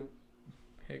fucking.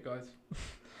 Hey guys,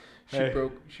 she Hey.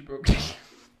 broke.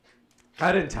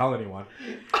 I didn't tell anyone.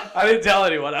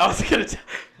 I was gonna tell.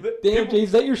 Damn, Jay,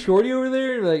 is that your shorty over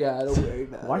there? You're like, I don't worry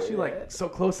about Why is she like so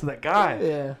close to that guy?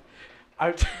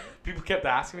 Yeah. People kept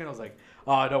asking me, and I was like,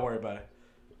 "Oh, don't worry about it.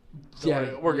 Don't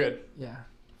worry, we're good. Yeah.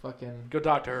 Fucking. Go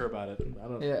talk to her about it." I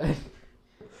don't. Yeah.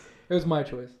 It was my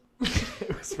choice.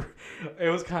 it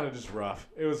was kind of just rough.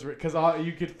 It was because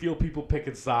you could feel people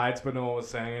picking sides, but no one was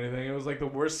saying anything. It was like the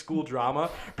worst school drama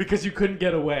because you couldn't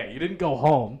get away. You didn't go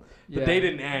home. The Yeah. day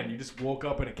didn't end. You just woke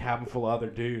up in a cabin full of other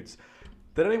dudes.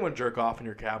 Did anyone jerk off in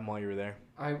your cabin while you were there?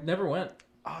 I never went.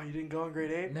 Oh, you didn't go in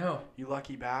grade 8? No. You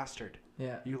lucky bastard.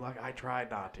 Yeah. I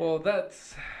tried not to. Well,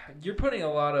 you're putting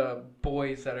a lot of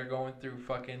boys that are going through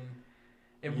fucking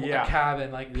in Yeah. a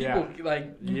cabin. Like people,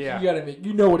 like you gotta make.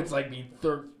 You know what it's like being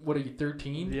what are you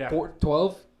 13? Yeah.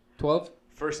 12?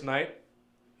 First night,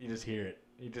 you just hear it.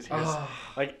 You just hear Ah.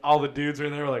 like all the dudes were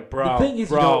in there were like, bro, The thing is,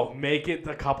 bro, make it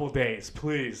a couple days,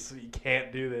 please. You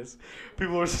can't do this.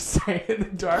 People were just saying in the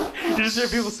dark. You just hear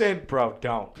people saying, bro,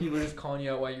 don't. People are just calling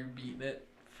you out while you're beating it.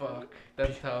 Fuck,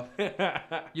 that's tough.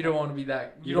 You don't want to be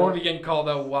that. You You don't want don't- to be getting called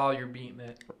out while you're beating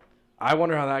it. I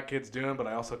wonder how that kid's doing, but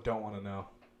I also don't want to know.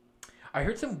 I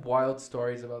heard some wild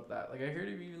stories about that. Like I heard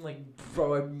of even like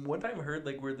one time I heard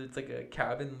like where it's like a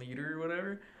cabin leader or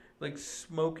whatever, like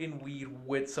smoking weed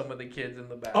with some of the kids in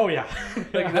the back. Oh yeah,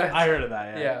 Like that. I heard of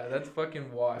that. Yeah, Yeah, that's fucking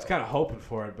I wild. was kind of hoping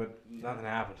for it, but nothing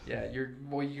happened. Yeah,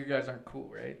 you guys aren't cool,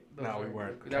 right? No, we aren't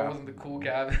weren't. cool. That wasn't the cool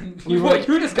cabin. We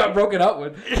you just got broken up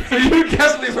with. So you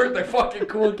definitely weren't the fucking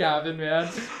cool cabin, man.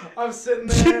 I'm sitting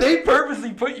there. They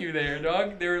purposely put you there,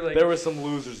 dog. They were like. There were some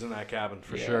losers in that cabin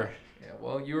for Yeah. sure. Yeah,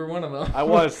 well, you were one of them. I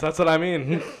was. That's what I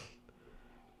mean.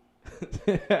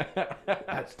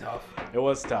 That's tough. It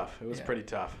was tough. It was Yeah. pretty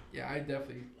tough. Yeah, I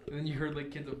definitely. And then you heard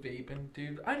like kids of vaping,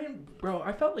 dude. Bro.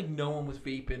 I felt like no one was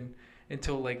vaping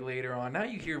until like later on. Now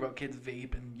you hear about kids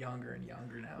vaping younger and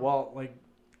younger now. Well, like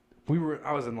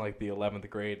I was in like the 11th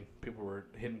grade. People were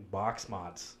hitting box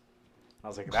mods. I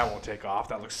was like, that won't take off.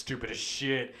 That looks stupid as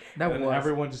shit. And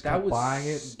everyone just kept buying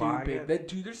it and buying it.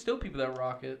 Dude, there's still people that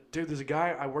rock it. Dude, there's a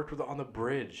guy I worked with on the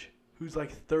bridge who's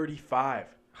like 35,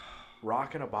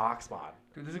 rocking a box mod.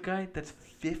 Dude, there's a guy that's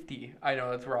 50. I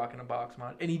know that's rocking a box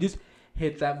mod, and he just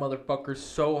hits that motherfucker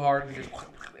so hard, and just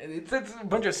and it's a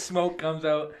bunch of smoke comes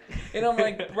out, and I'm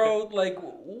like, bro, like,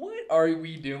 what are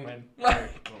we doing?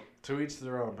 Like, Well, to each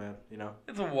their own, man. You know.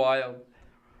 it's wild,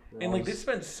 We're and like they always-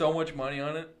 spend so much money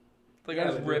on it. Like Yeah, I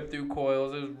just they do. ripped through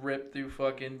coils, I just ripped through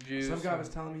fucking juice. Some guy was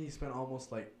telling me he spent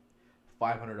almost like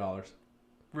 $500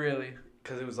 Really.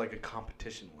 because it was like a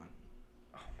competition one.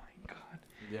 Oh my god,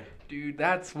 Yeah. dude,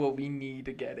 that's what we need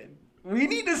to get in. We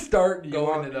need to start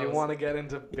going to those. You want to get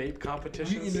into vape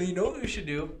competitions? You know what we should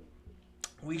do?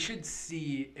 We should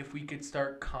see if we could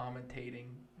start commentating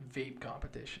vape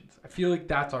competitions. I feel like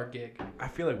that's our gig. I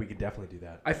feel like we could definitely do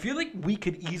that. I feel like we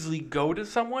could easily go to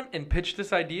someone and pitch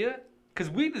this idea because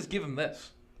we just give them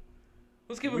this.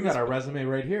 Let's give We them got this. our resume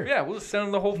right here. Yeah, we'll just send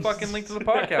them the whole fucking link to the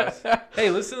podcast.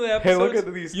 Hey, listen to the Hey, episodes. look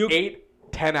at these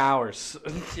 8-10 hours.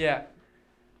 Yeah.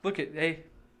 Look at, hey,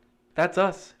 that's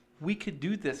us. We could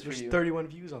do this There's for you. 31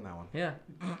 views on that one. Yeah.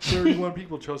 31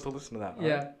 people chose to listen to that.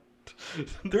 Yeah.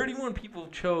 31 people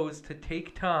chose to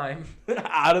take time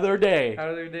Out of their day out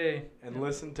of their day. and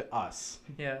listen to us.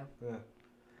 Yeah. Yeah.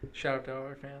 Shout out to all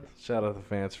our fans. Shout out to the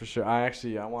fans for sure. I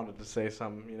wanted to say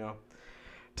something,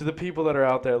 to the people that are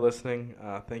out there listening.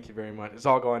 Thank you very much. It's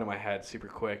all going to my head super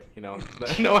quick, no.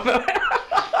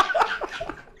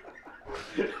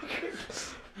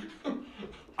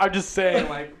 I'm just saying,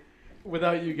 like,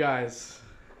 without you guys,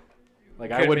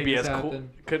 like, I Couldn't wouldn't make be this as cool.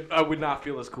 happen. I would not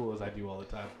feel as cool as I do all the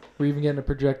time. We're even getting a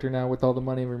projector now with all the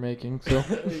money we're making. So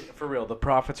For real, the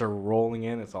profits are rolling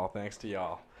in. It's all thanks to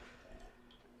y'all.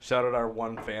 Shout out our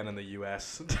one fan in the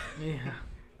U.S. yeah,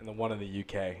 and the one in the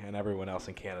U.K. and everyone else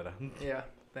in Canada. yeah.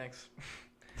 Thanks.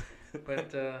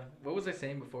 But what was I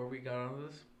saying before we got onto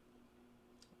this?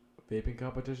 Vaping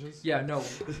competitions? Yeah, no.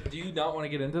 Do you not want to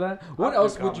get into that? What I'll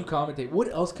else do would you commentate? What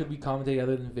else could we commentate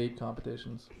other than vape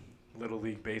competitions? Little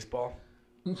League Baseball.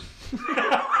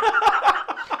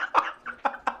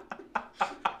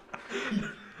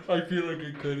 I feel like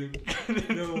I couldn't.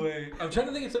 No way. I'm trying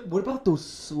to think. What about those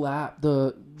slap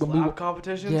Slap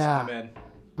competitions? Yeah. I'm in.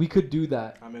 We could do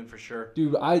that, I'm in for sure.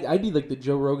 dude. I'd be like the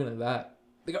Joe Rogan of that.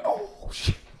 They go, oh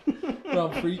shit. But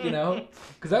I'm freaking out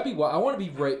because that'd be what I want to be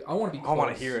right. I want to be. Close. I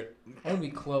want to hear it. I want to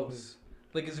be close.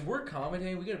 Like, as we're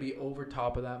commentating, we gotta be over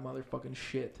top of that motherfucking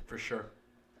shit. For sure.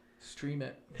 Stream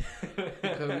it.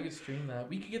 Because we could stream that.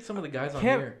 We could get some of the guys on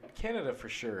Can- here. Canada for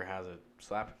sure has a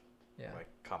slap Yeah.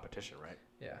 competition, right?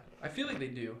 Yeah. I feel like they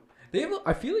do. They have.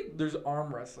 I feel like there's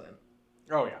arm wrestling.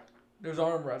 Oh, yeah. There's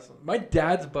arm wrestling. My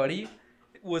dad's buddy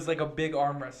was like a big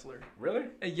arm wrestler. Really?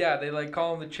 And yeah, they like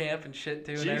call him the champ and shit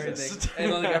too and Jesus. everything.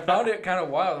 And like I found it kind of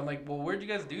wild. I'm like, well, where'd you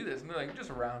guys do this? And they're like, just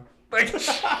around. Like,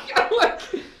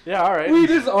 Yeah, all right. we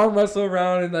just arm wrestle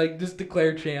around and like just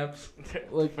declare champs.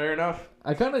 Like, fair enough.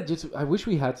 I kind of just. I wish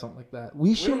we had something like that. We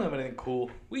We should. don't have anything cool.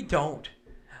 We don't.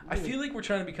 I feel like we're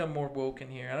trying to become more woke in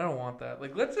here, and I don't want that.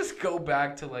 Like, let's just go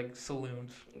back to like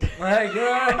saloons. Like, you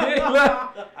know what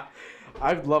I mean?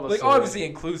 I'd love a Like, saloon. obviously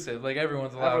inclusive. Like,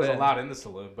 everyone's allowed. Everyone's in. allowed in the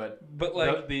saloon, but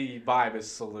like, the vibe is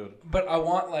saloon. but I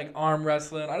want like arm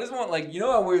wrestling. I just want like, you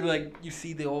know how we're like, you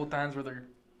see the old times where they're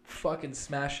fucking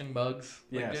smashing mugs.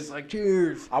 Like, Yes. just like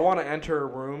cheers. I want to enter a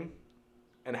room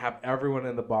and have everyone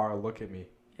in the bar look at me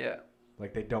Yeah.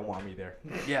 like they don't want me there.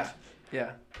 Yeah.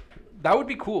 Yeah. That would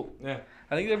be cool. Yeah.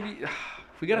 I think that'd be.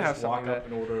 We gotta have Just something walk like up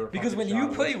that. and order a Because when fucking you shot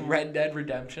of play whiskey. Red Dead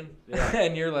Redemption, Yeah.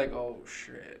 and you're like, oh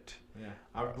shit, Yeah.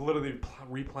 I'm literally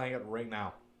replaying it right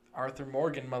now. Arthur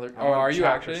Morgan, mother. I'm Oh, on are you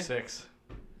chapter actually? 6.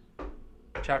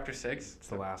 Chapter 6. It's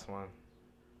the last one.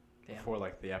 Damn. Before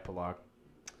like the epilogue.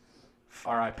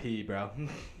 R.I.P. bro.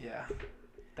 Yeah.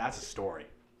 That's a story.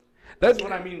 That's That's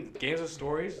what I mean. Games with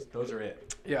stories. Those are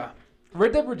it. Yeah.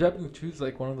 Red Dead Redemption 2 is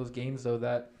like one of those games though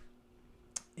that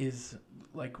is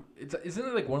like isn't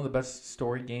it like one of the best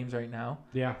story games right now?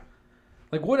 Yeah.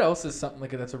 Like what else is something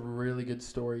like that's a really good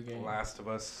story game? Last of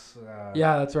Us.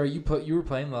 Yeah, that's right. You were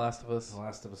playing The Last of Us. The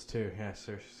Last of Us 2. Yeah.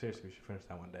 Seriously, we should finish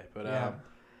that one day. But Yeah.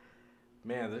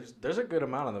 man, there's a good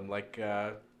amount of them. Like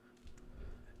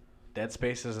Dead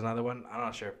Space is another one. I'm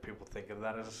not sure if people think of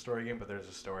that as a story game, but there's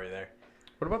a story there.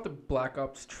 What about the Black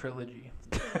Ops trilogy?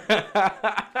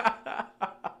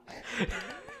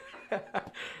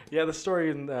 Yeah, the story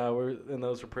in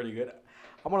those were pretty good.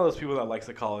 I'm one of those people that likes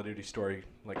the Call of Duty story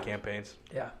like campaigns.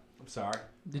 Yeah. I'm sorry.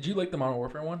 Did you like the Modern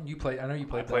Warfare one? You played. I know you I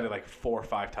played. played that. it like 4 or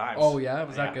 5 times. Oh yeah,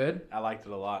 was that good? I liked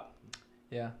it a lot.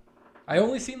 Yeah. I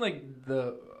only seen like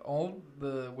all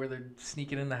the where they're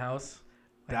sneaking in the house.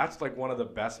 That's like one of the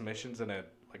best missions in a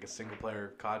single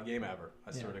player COD game ever.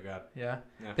 I swear to God. Yeah.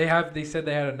 Yeah. They said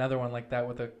they had another one like that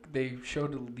they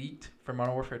showed a leaked for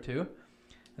Modern Warfare 2.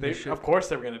 And Of course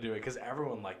they were gonna do it because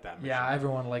everyone liked that mission. Yeah,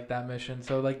 everyone liked that mission.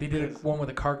 So like they did one with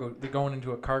a cargo. They're going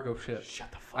into a cargo ship.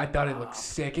 Shut the fuck I thought up. it looked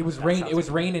sick. It was rain. It was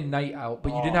rain and night out,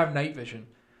 but you didn't have night vision.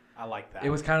 I like that. It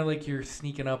was kind of like you're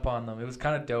sneaking up on them. It was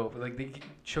kind of dope. Like they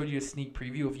showed you a sneak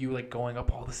preview of you like going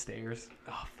up all the stairs.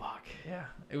 Oh fuck. Yeah,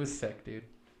 it was sick, dude.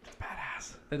 It's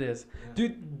badass. It is, yeah.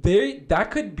 dude.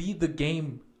 That could be the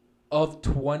game of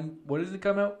What does it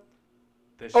come out?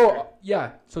 This year. Oh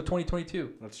yeah, so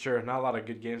 2022. That's true. Not a lot of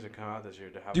good games have come out this year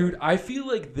to have. Dude, I feel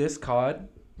like this COD.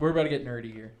 We're about to get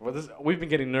nerdy here. Well, we've been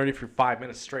getting nerdy for 5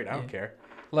 minutes straight. I don't care.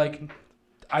 Like,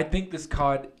 I think this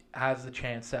COD has the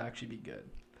chance to actually be good.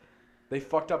 They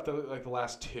fucked up the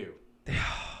last two.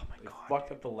 Oh my god. They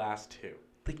fucked up the last two.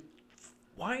 Like,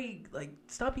 why? Like,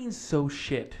 stop being so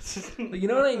shit. Like, you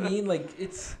know what I mean? Like,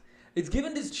 it's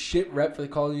given this shit rep for the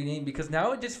Call of Duty game because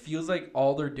now it just feels like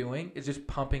all they're doing is just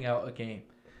pumping out a game.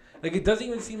 Like, it doesn't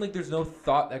even seem like there's no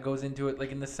thought that goes into it.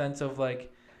 Like, in the sense of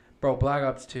like, bro, Black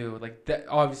Ops 2. Like that.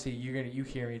 Obviously, you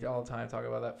hear me all the time talk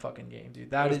about that fucking game, dude.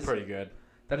 That is pretty good.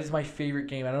 That is my favorite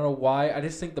game. I don't know why. I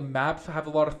just think the maps have a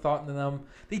lot of thought into them.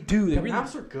 They do. The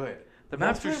maps are good. The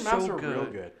maps are so good.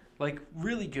 Real good. Like,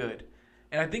 really good.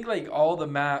 And I think, like, all the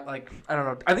map, like, I don't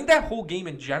know. I think that whole game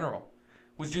in general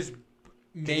was just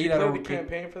made out of... Did you play the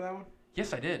campaign for that one?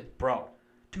 Yes, I did. Bro.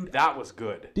 Dude, that was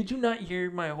good. Did you not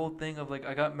hear my whole thing of, like,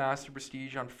 I got Master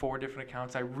Prestige on 4 different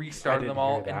accounts. I restarted them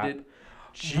all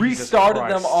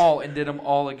and did them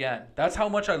all again. That's how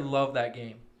much I love that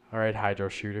game. All right, Hydro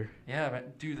Shooter. Yeah, man.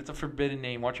 Dude, that's a forbidden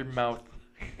name. Watch your mouth.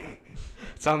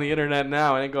 It's on the internet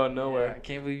now. It ain't going nowhere. Yeah, I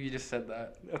can't believe you just said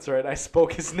that. That's right. I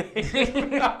spoke his name.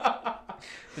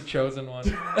 The chosen one.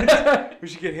 We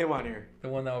should get him on here. The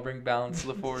one that will bring balance to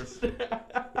the force.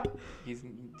 He's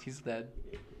dead.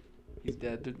 He's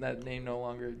dead. That name no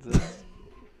longer exists.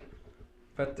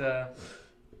 But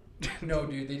no,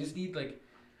 dude. They just need like.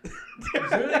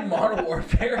 It's literally Modern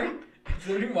Warfare. It's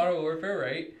literally Modern Warfare,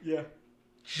 right? Yeah.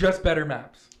 Just better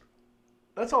maps.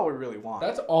 That's all we really want.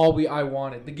 That's all I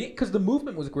wanted. The game, because the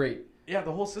movement was great. Yeah,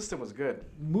 the whole system was good.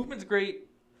 Movement's great.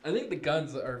 I think the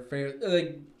guns are fair.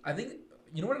 Like, I think,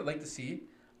 you know what I'd like to see?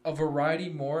 A variety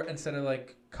more instead of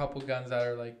like a couple guns that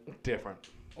are like different,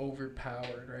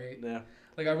 overpowered, right? Yeah.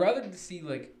 Like, I'd rather see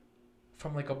like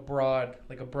from like a broad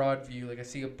view. Like, I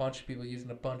see a bunch of people using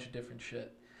a bunch of different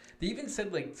shit. They even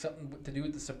said like something to do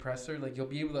with the suppressor. Like, you'll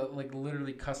be able to like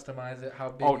literally customize it how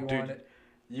big you want it.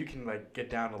 You can like get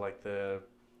down to like the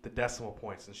decimal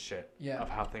points and shit of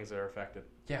how things are affected.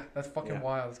 Yeah, that's fucking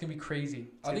wild. It's gonna be crazy.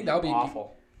 I think that would be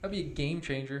awful. That'd be a game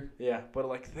changer. Yeah, but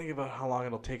like think about how long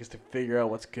it'll take us to figure out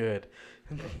what's good.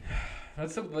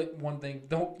 That's like one thing.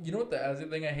 You know what the other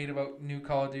thing I hate about new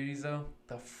Call of Duties though?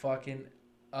 The fucking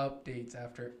updates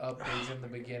after updates in the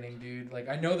beginning, dude. Like,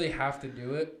 I know they have to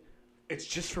do it. It's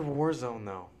just for Warzone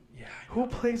though. Yeah. Who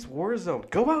plays Warzone?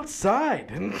 Go outside.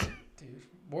 Dude,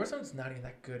 Warzone's not even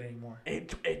that good anymore.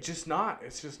 It's just not.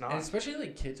 It's just not. And especially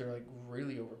like kids are like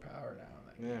really overpowered now.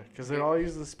 Like, yeah, because they all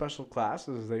use the special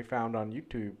classes they found on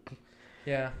YouTube.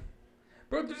 Yeah.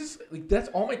 Bro, like, that's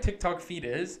all my TikTok feed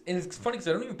is. And it's funny because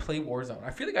I don't even play Warzone.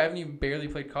 I feel like I haven't even barely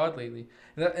played COD lately.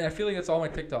 And I feel like that's all my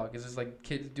TikTok is just like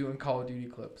kids doing Call of Duty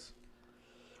clips.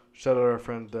 Shout out our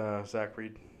friend Zach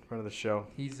Reed, friend of the show.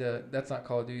 He's that's not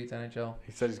Call of Duty, it's NHL.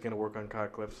 He said he's going to work on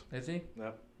COD clips. Is he?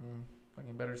 Yep.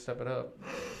 Fucking better step it up.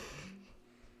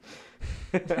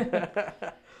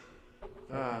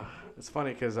 It's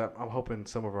funny because I'm hoping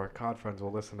some of our COD friends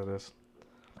will listen to this.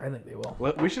 I think they will.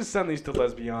 We should send these to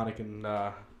Lesbionic and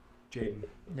Jaden.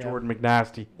 Yeah. Jordan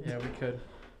McNasty. Yeah, we could.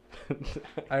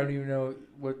 I don't even know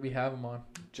what we have them on.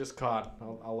 Just COD.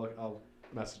 I'll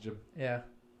message him. Yeah.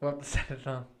 We'll have to send it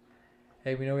on.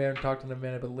 Hey, we know we haven't talked in a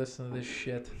minute, but listen to this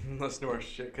shit. Listen to our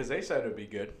shit, because they said it would be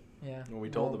good. Yeah. When we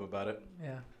told them about it.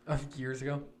 Yeah. Years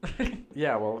ago.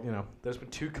 Yeah, well, there's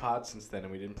been 2 CODs since then,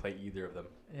 and we didn't play either of them.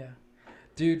 Yeah.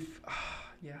 Dude,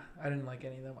 yeah, I didn't like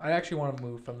any of them. I actually want to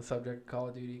move from the subject of Call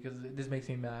of Duty, because it just makes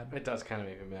me mad. It does kind of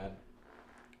make me mad.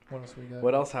 What else we got?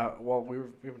 What else? Well,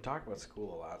 we've been talking about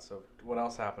school a lot, so what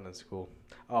else happened in school?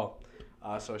 Oh,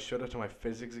 so I showed up to my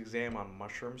physics exam on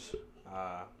mushrooms,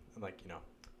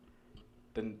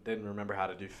 and didn't remember how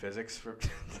to do physics for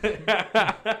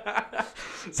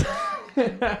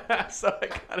so I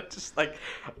kind of just like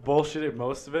bullshitted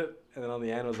most of it, and then on the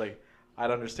end I was like,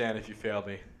 I'd understand if you failed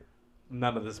me.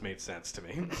 None of this made sense to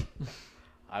me.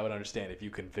 I would understand if you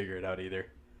couldn't figure it out either.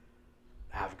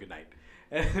 Have a good night.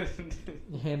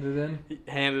 You handed it in? He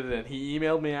handed it in. He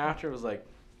emailed me after. Was like,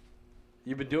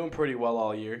 you've been doing pretty well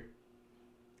all year,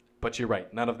 but you're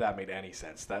right. None of that made any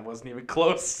sense. That wasn't even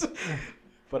close.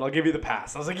 but I'll give you the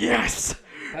pass. I was like, yes,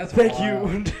 That's thank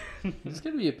wild. you. You just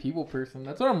gotta be a people person.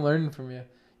 That's what I'm learning from you.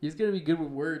 You just gotta be good with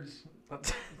words.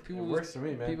 It People works for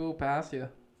me, man. People will pass you.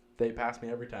 They pass me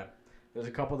every time. There's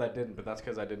a couple that didn't, but that's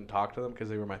because I didn't talk to them because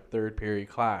they were my third period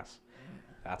class.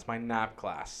 That's my nap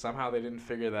class. Somehow they didn't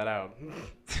figure that out.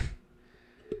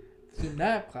 It's your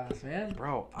nap class, man.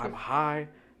 Bro, I'm high.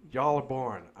 Y'all are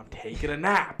boring. I'm taking a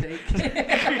nap.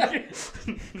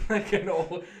 like an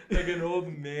old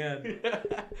man.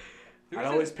 I'd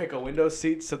always pick a window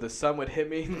seat so the sun would hit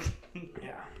me.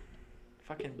 Yeah,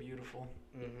 fucking beautiful.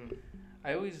 Mm-hmm.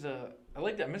 I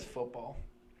miss football.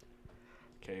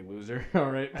 Okay, loser. All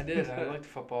right. I did. I liked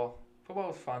football. Football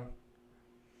was fun.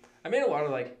 I made a lot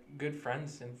of good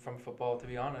friends from football, to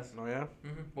be honest. Oh yeah.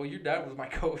 Mm-hmm. Well, your dad was my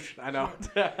coach. I know.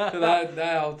 So that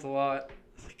helped a lot.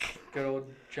 Good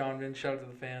old John Vince. Shout out to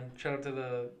the fan. Shout out to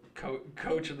the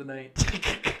coach of the night.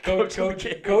 coach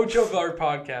of our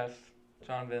podcast,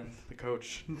 John Vince. The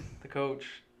coach. The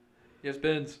coach. Yes,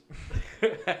 Vince.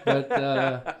 But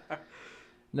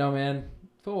no, man,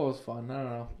 football was fun. I don't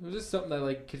know. It was just something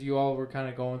that because you all were kind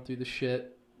of going through the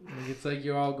shit. It's like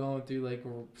you're all going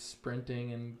through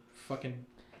sprinting and fucking.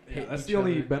 Yeah, that's the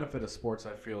only benefit of sports.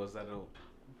 I feel is that it'll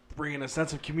bring in a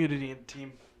sense of community and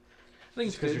team. I think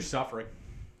it's because you're suffering.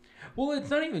 Well, it's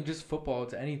not even just football.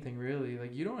 It's anything really.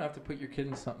 You don't have to put your kid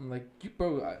in something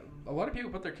a lot of people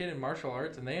put their kid in martial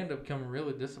arts and they end up becoming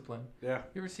really disciplined. Yeah.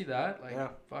 You ever see that? Yeah.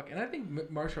 Fuck. And I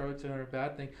think martial arts are a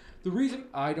bad thing. The reason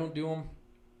I don't do them,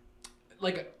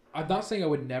 I'm not saying I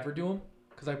would never do them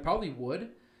because I probably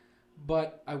would,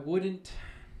 but I wouldn't.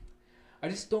 I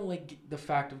just don't like the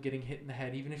fact of getting hit in the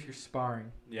head, even if you're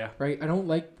sparring. Yeah. Right. I don't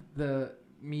like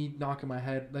me knocking my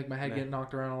head, my head getting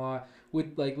knocked around a lot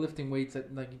with lifting weights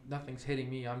that nothing's hitting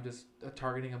me. I'm just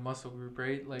targeting a muscle group,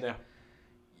 right? Yeah.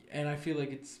 And I feel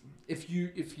like it's if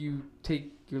you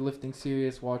take your lifting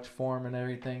serious, watch form and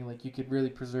everything, you could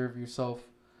really preserve yourself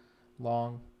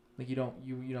long.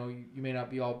 You may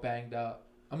not be all banged up.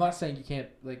 I'm not saying you can't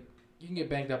you can get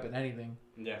banged up in anything.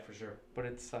 Yeah, for sure. But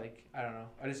it's I don't know.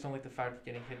 I just don't like the fact of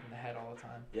getting hit in the head all the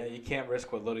time. Yeah, you can't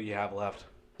risk what little you have left.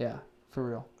 Yeah, for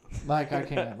real. I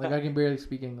can't. I can barely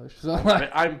speak English. So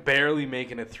I'm barely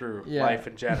making it through life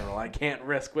in general. I can't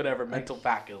risk whatever mental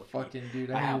faculty fucking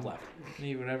dude. I have left.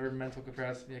 Need whatever mental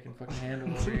capacity I can fucking handle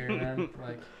over here, man.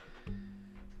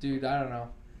 Dude, I don't know.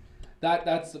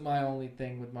 That's my only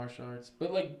thing with martial arts.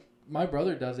 But my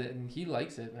brother does it and he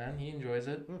likes it, man. He enjoys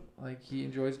it. He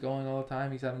enjoys going all the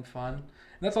time. He's having fun. And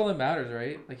that's all that matters,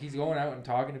 right? He's going out and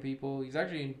talking to people. He's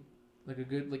actually a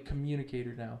good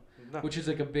communicator now. No. Which is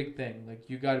a big thing.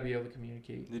 You got to be able to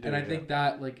communicate. And I think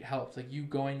that helps. You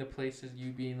going to places,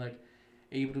 you being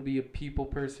able to be a people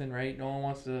person, right? No one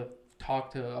wants to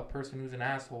talk to a person who's an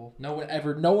asshole. No one's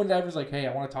ever's hey,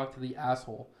 I want to talk to the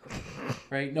asshole.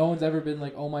 Right? No one's ever been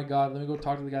oh my God, let me go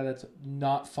talk to the guy that's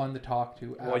not fun to talk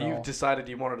to at all. Well, you've decided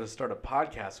you wanted to start a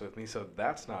podcast with me, so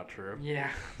that's not true.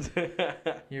 Yeah.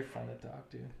 You're fun to talk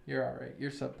to. You're all right.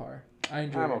 You're subpar. I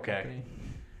enjoy your company.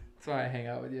 That's why I hang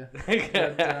out with you.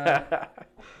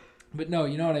 But no,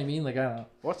 you know what I mean? I don't know.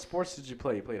 What sports did you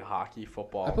play? You played hockey,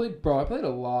 football? I played a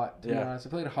lot, to be honest. I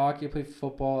played hockey, I played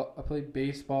football, I played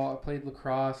baseball, I played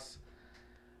lacrosse.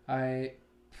 I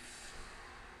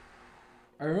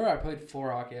remember I played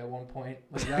floor hockey at one point.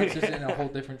 That's just in a whole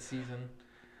different season.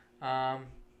 And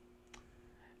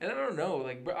I don't know,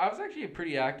 I was actually a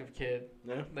pretty active kid.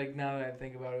 Yeah. Now that I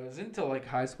think about it was until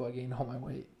high school I gained all my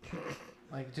weight.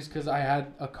 Just because I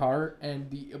had a car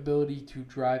and the ability to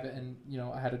drive it and,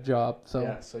 I had a job. So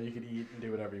yeah, so you could eat and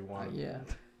do whatever you want. Yeah.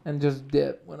 And just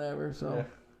dip whenever, so. Yeah.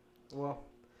 Well,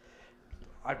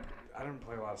 I didn't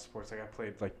play a lot of sports. I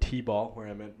played T-ball where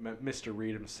I met Mr.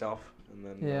 Reed himself. And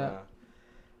then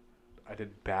I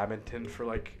did badminton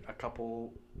for a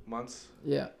couple months.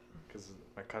 Yeah. Because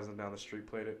my cousin down the street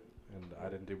played it. And I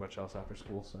didn't do much else after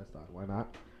school, so I thought, why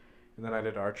not? And then I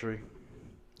did archery.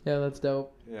 Yeah, that's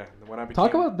dope. Yeah, when I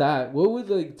talk about that. What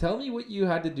would tell me what you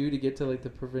had to do to get to the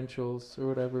provincials or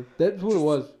whatever. That's what it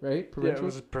was, right? Provincials? Yeah, it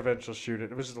was a provincial shoot.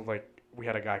 It was just we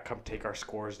had a guy come take our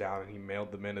scores down and he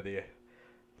mailed them into the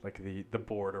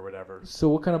board or whatever. So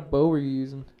what kind of bow were you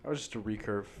using? I was just a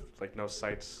recurve, no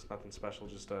sights, nothing special,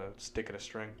 just a stick and a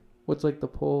string. What's the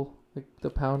pull, the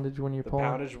poundage when you're pulling?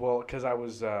 The poundage, well, because I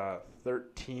was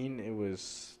 13, it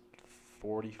was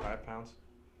 45 pounds.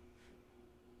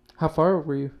 How far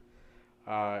were you?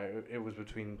 It was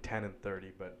between 10 and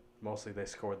 30, but mostly they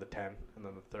scored the 10, and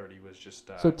then the 30 was just...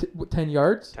 so 10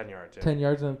 yards? 10 yards, yeah. 10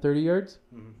 yards and then 30 yards?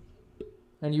 Mm-hmm.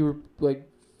 And you were,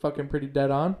 fucking pretty dead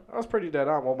on? I was pretty dead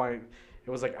on. Well, it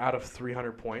was, out of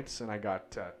 300 points, and I got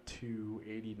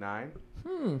 289.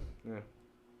 Yeah.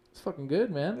 It's fucking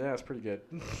good, man. Yeah, it's pretty good.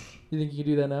 You think you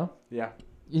can do that now? Yeah.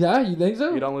 Yeah, you think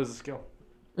so? You don't lose the skill.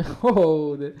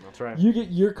 Oh, That's right.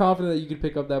 You're confident that you could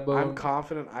pick up that bow. I'm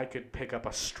confident I could pick up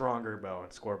a stronger bow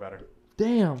and score better.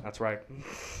 Damn. That's right.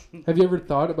 Have you ever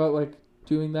thought about like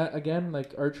doing that again,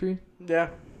 like archery? Yeah.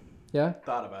 Yeah.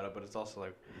 Thought about it, but it's also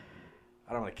like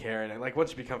I don't really care. And like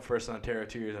once you become first in Ontario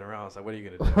 2 years in a row, it's like, what are you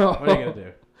gonna do? What are you gonna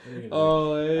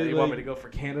do? You want me to go for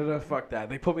Canada? Fuck that.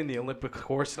 They put me in the Olympic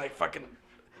course, and I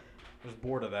was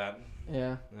bored of that.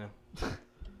 Yeah. Yeah.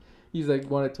 He's like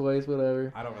won it twice,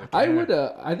 whatever. I don't really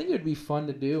care. I think it would be fun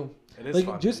to do. It is like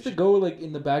fun. just to go like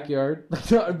in the backyard.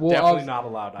 Definitely not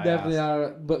allowed. Definitely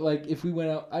not. But like if we went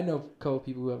out, I know a couple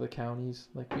people who have the counties.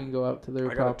 Like we can go out to their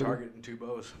property. I got a target and 2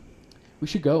 bows. We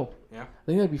should go. Yeah. I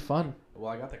think that'd be fun.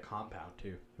 Well, I got the compound too.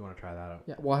 You want to try that out?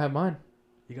 Yeah. Well, I have mine.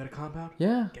 You got a compound?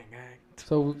 Yeah. Gang gang.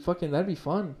 So fucking that'd be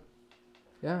fun.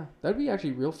 Yeah, that'd be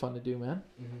actually real fun to do, man.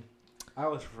 Mm-hmm. I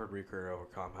always preferred recurve over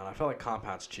compound. I felt like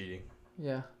compound's cheating.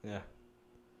 Yeah. Yeah.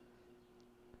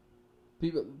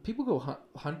 People go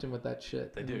hunting with that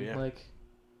shit. They do, yeah. Like,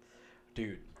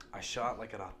 dude, I shot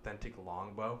like an authentic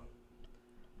longbow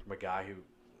from a guy who.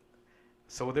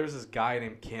 So there's this guy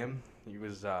named Kim. He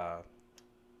was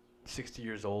 60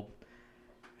 years old,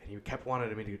 and he kept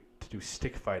wanting me to do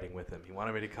stick fighting with him. He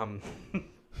wanted me to come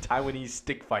Taiwanese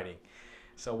stick fighting.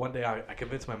 So one day I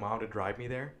convinced my mom to drive me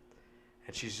there,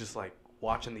 and she's just like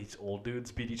watching these old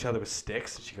dudes beat each other with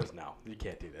sticks. And she goes, "No, you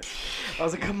can't do this." I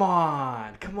was like, "Come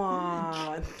on."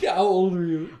 How old were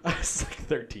you? I was like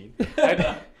 13.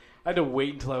 I had to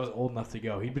wait until I was old enough to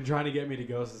go. He'd been trying to get me to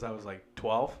go since I was like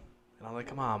 12, and I'm like,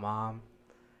 "Come on, Mom.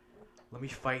 Let me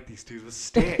fight these dudes with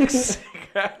sticks."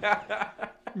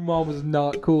 Your mom was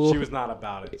not cool. She was not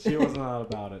about it. She was not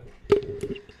about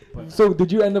it. But, so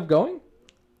did you end up going?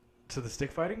 To the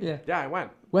stick fighting? Yeah. Yeah, I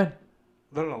went. When?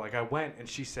 No. Like I went and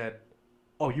she said,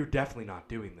 "Oh, you're definitely not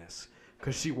doing this,"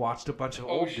 because she watched a bunch of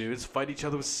old dudes fight each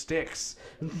other with sticks.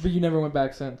 But you never went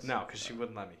back since. No, because she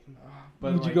wouldn't let me.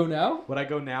 But would you go now? Would I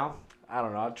go now? I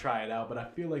don't know. I'd try it out, but I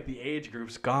feel like the age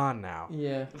group's gone now.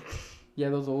 Yeah. Yeah,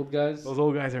 those old guys. Those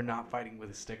old guys are not fighting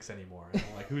with sticks anymore. And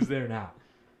I'm like, who's there now?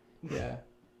 Yeah.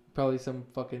 Probably some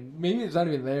fucking. Maybe it's not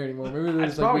even there anymore. Maybe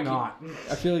there's it's probably not.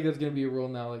 I feel like that's gonna be a rule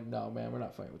now. Like, no, man, we're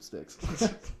not fighting with sticks.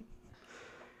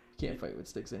 Can't fight with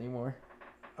sticks anymore.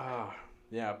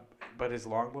 Yeah, but his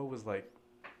longbow was like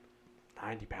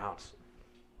 90 pounds.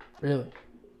 Really?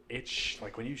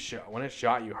 Like when it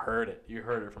shot, you heard it. You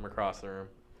heard it from across the room.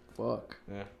 Fuck.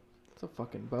 Yeah. It's a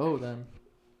fucking bow then.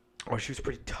 Oh, she was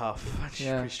pretty tough. She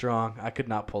was pretty strong. I could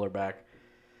not pull her back.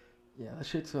 Yeah, that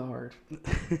shit's so hard.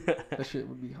 That shit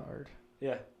would be hard.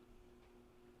 Yeah.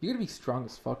 You gotta be strong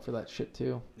as fuck for that shit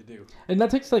too. You do. And that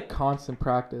takes like constant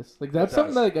practice. Like that's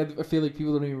something that like, I feel like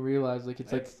people don't even realize. Like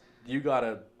it's like you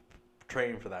gotta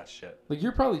train for that shit. Like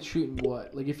you're probably shooting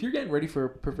what? Like if you're getting ready for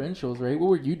provincials, right? What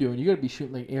were you doing? You gotta be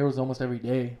shooting like arrows almost every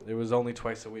day. It was only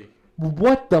twice a week.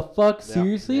 What the fuck?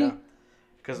 Seriously? Yeah.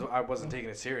 Because I wasn't taking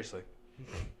it seriously.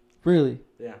 Really?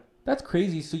 Yeah. That's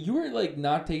crazy. So you were like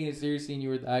not taking it seriously and you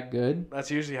were that good?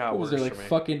 That's usually how it works for me. Was there like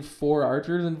fucking 4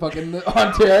 archers in fucking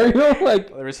Ontario?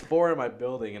 Like there was 4 in my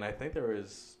building and I think there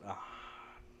was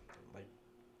like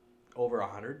over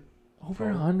 100. Over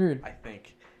 100? I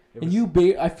think.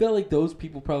 I feel like those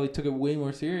people probably took it way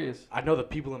more serious. I know the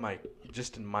people in my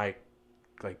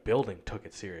like building took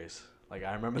it serious. Like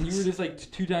I remember. And you were just like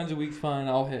 2 times a week's fine.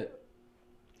 I'll hit.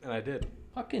 And I did.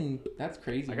 Fucking, that's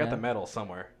crazy. I got the medal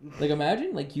somewhere. Like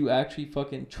imagine like you actually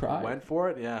fucking tried. Went for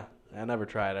it, yeah. I never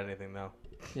tried anything though.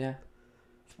 Yeah.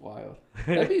 It's wild.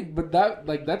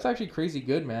 That's actually crazy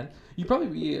good, man. You'd probably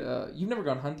be you've never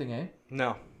gone hunting, eh?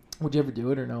 No. Would you ever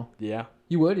do it or no? Yeah.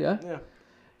 You would, yeah? Yeah.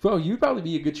 Bro, you'd probably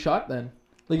be a good shot then.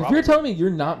 Like if you're telling me you're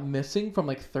not missing from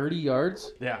like 30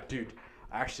 yards. Yeah, dude.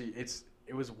 Actually,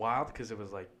 it was wild because it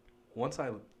was like once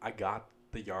I got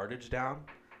the yardage down,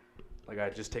 like I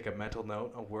just take a mental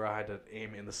note of where I had to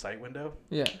aim in the sight window.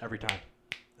 Yeah. Every time.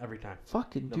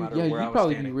 Fucking no dude, yeah, you'd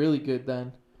probably be really good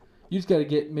then. You just gotta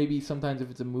get maybe sometimes if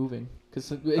it's a moving,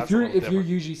 because if you're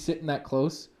usually sitting that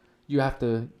close, you have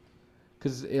to,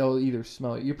 because it'll either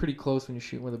smell it. You're pretty close when you're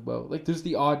shooting with a bow. Like there's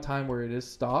the odd time where it is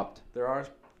stopped. There are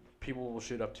people who will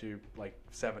shoot up to like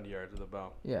 70 yards with a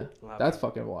bow. Yeah, that's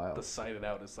fucking wild. To sight it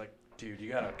out, it's like, dude,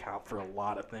 you gotta account for a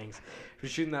lot of things. If you're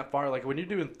shooting that far, like when you're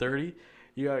doing 30,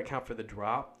 you gotta account for the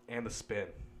drop and the spin.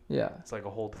 Yeah. It's like a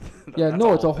whole... Yeah,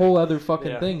 no, it's a whole other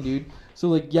fucking thing, dude. So,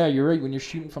 like, yeah, you're right. When you're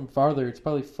shooting from farther, it's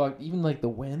probably fucked. Even, like, the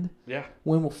wind. Yeah.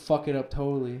 Wind will fuck it up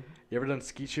totally. You ever done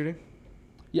skeet shooting?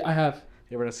 Yeah, I have.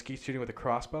 You ever done skeet shooting with a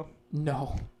crossbow?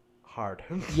 No. Oh, hard.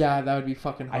 Yeah, that would be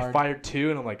fucking hard. I fired 2,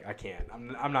 and I'm like, I can't.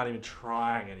 I'm not even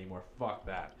trying anymore. Fuck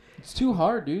that. It's too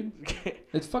hard, dude.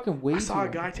 It's fucking way I too saw a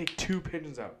hard. guy take 2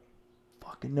 pigeons out.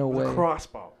 Fucking no With way. a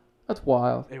crossbow. That's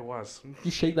wild. It was.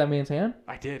 You shake that man's hand?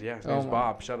 I did, yeah. His Oh name's my-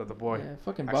 Bob. Shout out to boy. Yeah,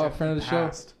 fucking Actually, Bob, friend of he the show.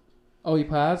 passed. Oh, he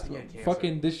passed? Yeah, cancer.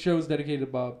 Fucking, this show's dedicated to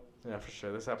Bob. Yeah, for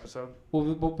sure. This episode,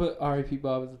 We'll put R.I.P.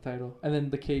 Bob as the title. And then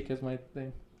the cake as my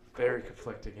thing. very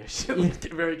conflicting.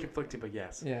 Very conflicting, but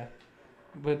yes. Yeah.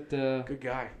 But, Good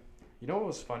guy. You know what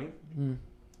was funny?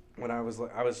 When I was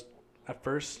at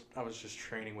first I was just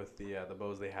training with the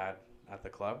bows they had at the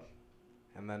club,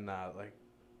 and then like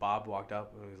Bob walked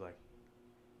up and he was like,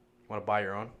 "Want to buy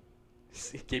your own?"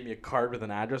 He gave me a card with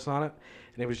an address on it,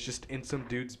 and it was just in some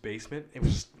dude's basement. It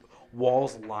was just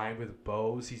walls lined with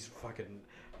bows. He's fucking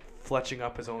fletching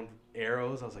up his own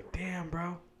arrows. I was like, "Damn,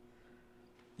 bro,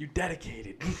 you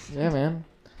dedicated." yeah, man.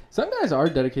 Some guys are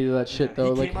dedicated to that shit,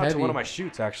 though. He Like, came out heavy. to one of my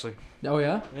shoots actually. Oh,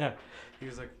 yeah? Yeah, he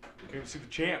was like, "Come see the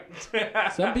champ."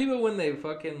 Some people, when they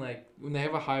fucking, like, when they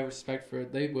have a high respect for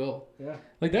it, they will. Yeah.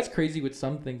 Like, that's crazy with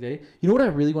some things, eh? You know what I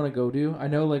really want to go do? I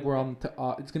know, like, we're on,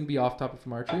 it's going to be off topic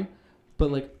from archery,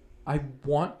 but, like, I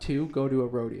want to go to a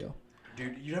rodeo.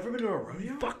 Dude, you never been to a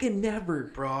rodeo? Fucking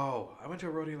never. Bro, I went to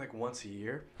a rodeo like once a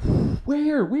year.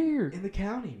 Where? In the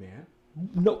county, man.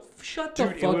 No, shut the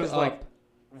Dude, fuck it was up. like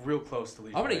real close to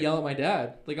Legion. I'm gonna yell at my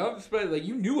dad. Like, I'm just like,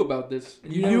 you knew about this.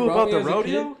 And You never knew brought about me the as a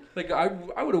rodeo? kid. Like,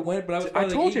 I would have went, but I was I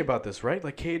probably told like you 8. about this, right?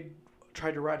 Like, Cade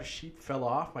tried to ride a sheep, fell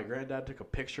off. My granddad took a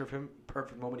picture of him.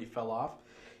 Perfect moment he fell off.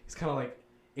 He's kind of like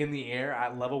in the air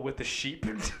at level with the sheep.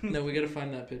 No, we gotta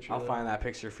find that picture. I'll though. find that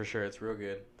picture for sure. It's real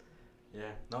good.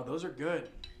 Yeah. No, those are good.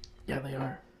 Yeah, they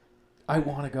are. I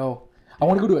want to go. I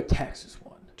want to go to a Texas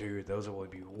one. Dude, those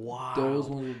would be wild. Those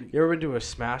ones would be. You ever been to a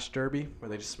smash derby where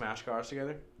they just smash cars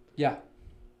together? Yeah.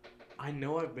 I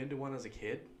know I've been to one as a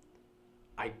kid.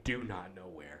 I do not know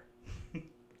where.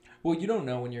 Well, you don't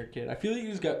know when you're a kid. I feel like you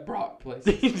just got brought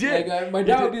places. You did. Like, my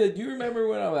dad would be like, "Do you remember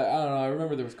when I was?" Like, I don't know. I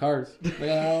remember there was cars. Like,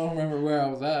 I don't remember where I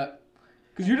was at.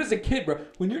 Cause you're just a kid, bro.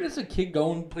 When you're just a kid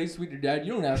going places with your dad,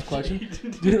 you don't ask questions.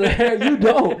 Dude, like, you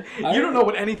don't. You don't know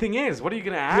what anything is. What are you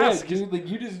gonna Yeah, ask? dude. Like,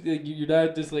 you just, like, your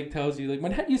dad just like tells you. Like, my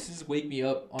dad used to just wake me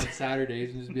up on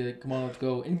Saturdays and just be like, "Come on, let's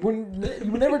go." And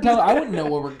you would never tell. I wouldn't know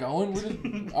where we're going. We're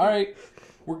just all right.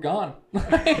 We're gone.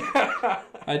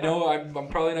 I know. I'm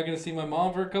probably not gonna see my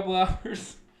mom for a couple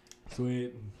hours.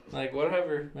 Sweet. Like,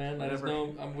 whatever, man. I just Whatever.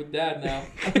 know I'm with dad now.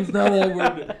 It's not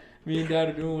like me and dad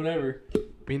are doing whatever.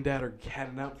 Me and Dad are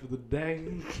heading out for the day.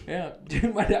 Yeah,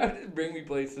 dude, my dad would just bring me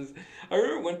places. I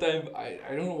remember one time, I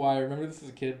don't know why, I remember this as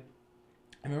a kid.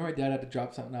 I remember my dad had to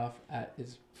drop something off at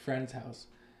his friend's house.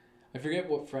 I forget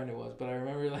what friend it was, but I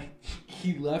remember, like,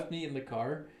 he left me in the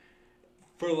car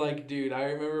for, like, dude, I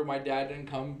remember my dad didn't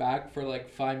come back for, like,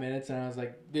 5 minutes, and I was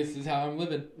like, this is how I'm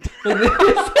living.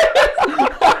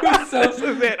 I was so, This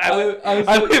is it. I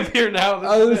I live here now. This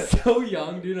I is was it. so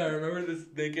young, dude. I remember this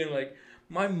thinking, like,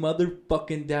 my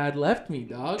motherfucking dad left me,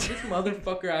 dog. This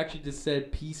motherfucker actually just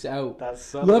said, peace out. That's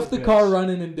so Left the car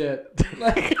running and dipped.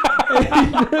 Like,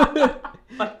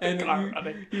 and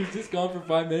he was just gone for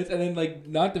 5 minutes. And then, like,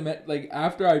 not to like,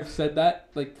 after I said that,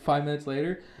 like, 5 minutes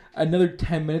later, another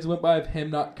 10 minutes went by of him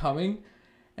not coming.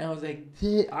 And I was like,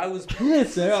 I was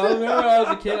pissed. I remember when I was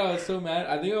a kid, I was so mad.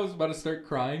 I think I was about to start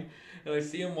crying. And I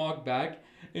see him walk back.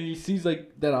 And he sees,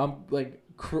 like, that I'm, like,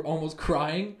 almost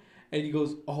crying. And he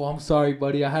goes, "Oh, I'm sorry,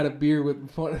 buddy. I had a beer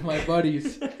with one of my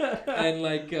buddies." And,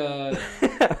 like,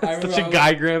 That's such a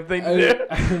guy grab thing to do.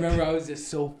 I remember I was just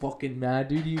so fucking mad,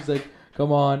 dude. He was like,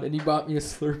 "Come on," and he bought me a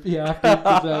Slurpee after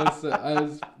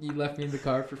because he left me in the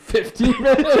car for 15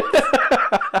 minutes.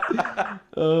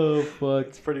 Oh fuck!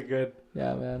 It's pretty good.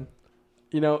 Yeah, man.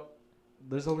 You know,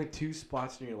 there's only 2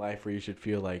 spots in your life where you should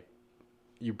feel like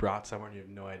you brought someone and you have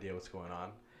no idea what's going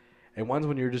on. And one's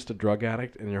when you're just a drug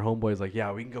addict and your homeboy's like,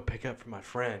 "Yeah, we can go pick up for my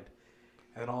friend."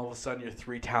 And then all of a sudden you're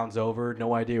 3 towns over,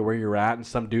 no idea where you're at, in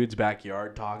some dude's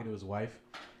backyard talking to his wife.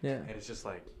 Yeah. And it's just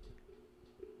like,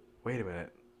 wait a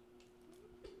minute.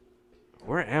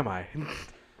 Where am I?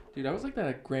 Dude, I was like that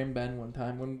at Grand Bend one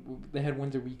time when they had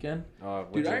Windsor Weekend.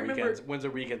 Dude, I remember-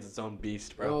 Windsor Weekend's its own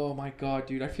beast, bro. Oh my god,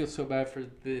 dude! I feel so bad for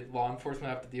the law enforcement. I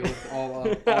have to deal with all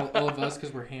of us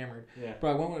because we're hammered. Yeah.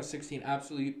 Bro, I went when I was 16,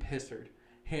 absolutely pissered,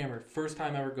 hammered. First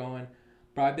time ever going.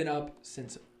 Bro, I've been up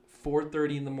since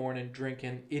 4:30 in the morning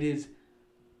drinking. It is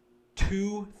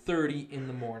 2:30 in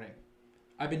the morning.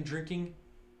 I've been drinking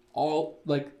all,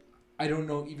 like, I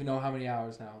don't even know how many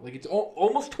hours now. Like, it's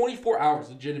almost 24 hours,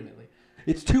 legitimately.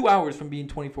 It's 2 hours from being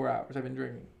 24 hours I've been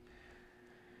drinking.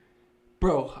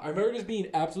 Bro, I remember just being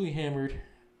absolutely hammered.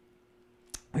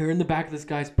 We were in the back of this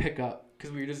guy's pickup.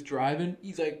 because we were just driving.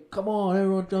 He's like, "Come on,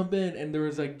 everyone, jump in!" And there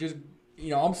was like just,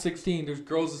 I'm 16. There's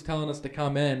girls just telling us to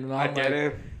come in, and I'm get like,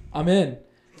 it. I'm in.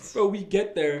 So we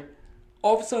get there.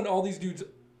 All of a sudden, all these dudes,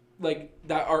 like,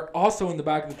 that are also in the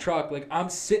back of the truck. Like, I'm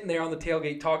sitting there on the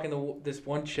tailgate talking to this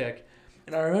one chick.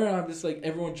 And I remember I'm just like,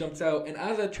 everyone jumps out. And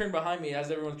as I turn behind me, as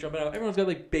everyone's jumping out, everyone's got,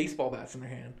 like, baseball bats in their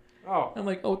hand. Oh. I'm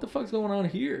like, oh, what the fuck's going on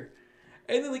here?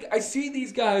 And then, like, I see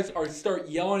these guys start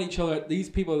yelling at each other at these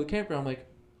people at the campground. I'm like,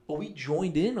 oh, we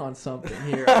joined in on something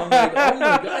here. I'm like, oh,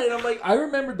 my God. And I'm like, I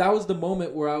remember that was the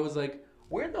moment where I was like,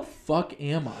 where the fuck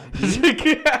am I,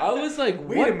 dude? I was like,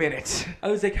 wait a minute. I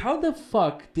was like, how the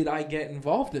fuck did I get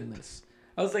involved in this?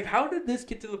 I was like, how did this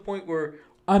get to the point where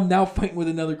I'm now fighting with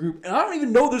another group, and I don't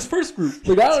even know this first group.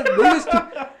 Like,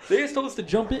 they just told us to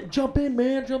jump in,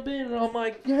 man, jump in, and I'm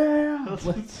like, yeah.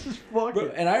 Let's just fuck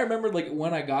it. And I remember, like,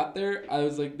 when I got there, I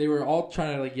was like, they were all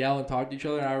trying to, like, yell and talk to each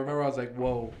other, and I remember I was like,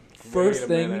 whoa. First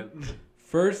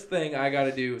thing I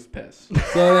gotta do is piss.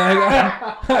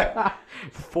 So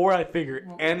before I figure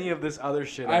any of this other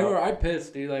shit out. I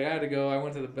pissed, dude. Like, I had to go. I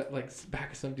went to the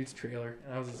back of some dude's trailer,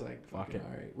 and I was just like, fuck it.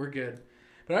 All right, we're good.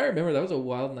 But I remember that was a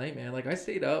wild night, man. Like, I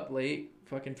stayed up late,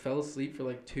 fucking fell asleep for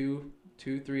like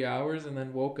 3 hours, and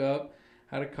then woke up,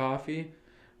 had a coffee,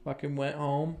 fucking went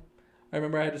home. I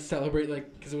remember I had to celebrate,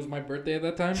 like, because it was my birthday at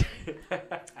that time.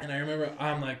 And I remember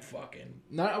I'm like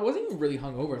I wasn't even really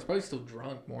hungover. I was probably still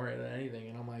drunk more than anything.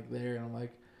 And I'm like there, and I'm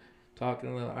like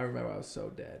talking to them. I remember I was so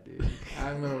dead, dude. I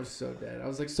remember I was so dead. I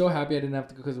was like so happy I didn't have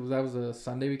to go, because that was a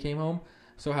Sunday we came home.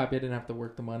 So happy I didn't have to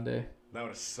work the Monday. That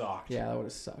would have sucked. Yeah, that would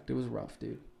have sucked. It was rough,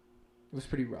 dude. It was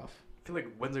pretty rough. I feel like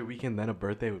Wednesday weekend, then a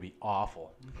birthday would be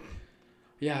awful.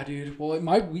 Yeah, dude. Well,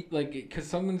 my week, like, because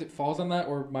sometimes it falls on that,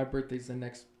 or my birthday's the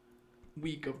next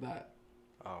week of that.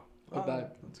 Oh. Of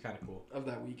that. That's kind of cool. Of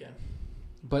that weekend.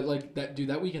 But, like,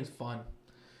 that weekend's fun.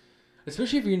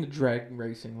 Especially if you're into drag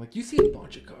racing. Like, you see a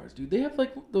bunch of cars, dude. They have,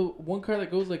 like, the one car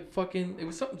that goes, like, fucking... It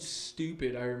was something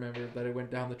stupid, I remember, that it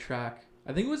went down the track.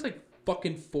 I think it was, like,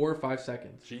 fucking 4 or 5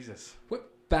 seconds. Jesus. Went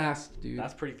fast, dude.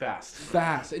 That's pretty fast.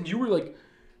 Fast. And you were, like...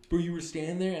 Bro, you were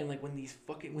standing there, and, like, when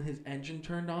his engine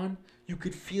turned on, you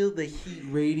could feel the heat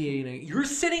radiating. You're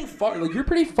sitting far... Like, you're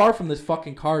pretty far from this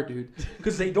fucking car, dude.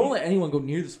 Because they don't let anyone go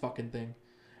near this fucking thing.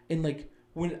 And, like...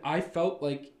 When I felt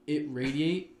like it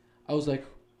radiate, I was like,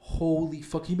 holy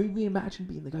fuck. You made me imagine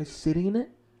being the guy sitting in it.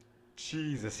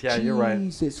 Jesus, yeah, you're right.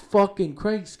 Jesus fucking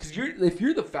Christ. Because if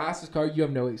you're the fastest car, you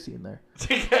have no AC in there.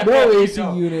 No AC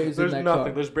unit is in that car. There's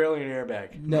nothing. There's barely an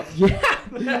airbag. No,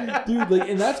 yeah. Dude, like,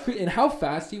 and that's crazy. And how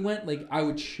fast he went, like, I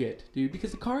would shit, dude.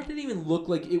 Because the car didn't even look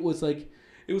like it was like,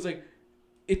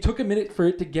 it took a minute for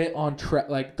it to get on track,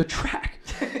 like, the track.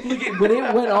 Like, when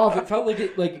it went off, it felt like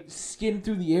it, like, skimmed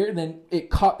through the air, and then it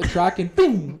caught the track, and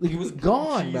boom, like, it was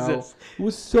gone, bro. It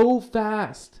was so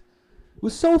fast. It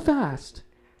was so fast.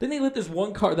 Then they lit this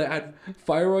one car that had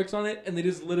fireworks on it, and they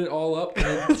just lit it all up and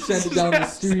then sent it down the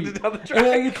street. And like,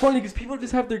 it's funny because people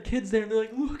just have their kids there, and they're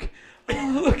like, look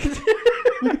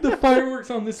at the fireworks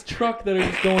on this truck that are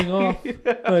just going off.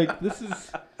 Like, this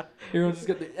is... Everyone's just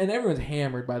got and everyone's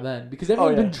hammered by then because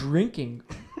everyone's been drinking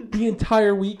the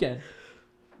entire weekend.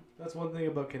 That's one thing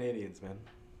about Canadians, man.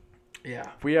 Yeah.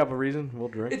 If we have a reason, we'll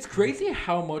drink. It's crazy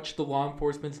how much the law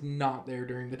enforcement's not there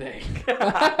during the day.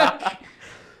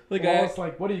 It's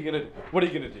like, what are you gonna do? What are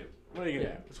you gonna do?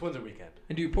 It's Windsor weekend.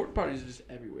 And dude, porta potties are just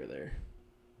everywhere there.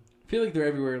 I feel like they're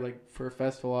everywhere, like for a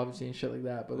festival, obviously, and shit like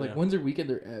that. But like Windsor weekend,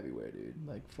 they're everywhere, dude.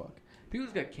 Like, fuck. People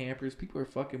just got campers. People are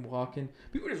fucking walking.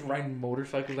 People are just riding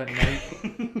motorcycles at night.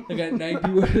 Like at night,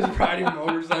 people are just riding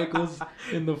motorcycles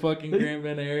in the fucking Grand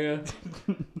Bend area.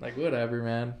 Like, whatever,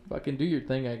 man. Fucking do your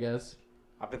thing, I guess.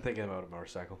 I've been thinking about a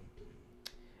motorcycle.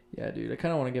 Yeah, dude. I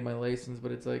kind of want to get my license,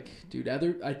 but it's like, dude,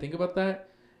 I think about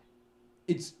that.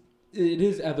 It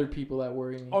is other people that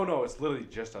worry me. Oh, no, it's literally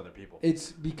just other people.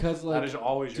 It's because, like... That is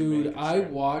always your main Dude, concern. I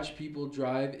watch people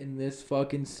drive in this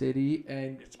fucking city,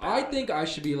 and I think I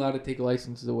should be allowed to take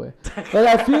licenses away. Like,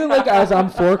 I feel like as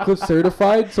I'm forklift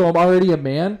certified, so I'm already a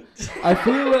man, I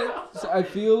feel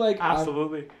like...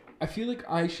 Absolutely. I feel like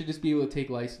I should just be able to take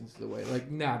licenses away.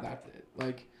 Like, nah, that's it.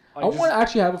 Like... I want to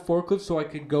actually have a forklift so I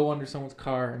could go under someone's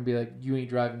car and be like, you ain't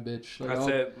driving, bitch. Like, that's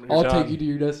it. I'll take you to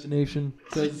your destination.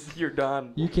 Cause you're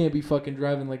done. You can't be fucking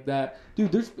driving like that.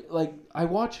 Dude, there's, like, I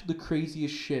watch the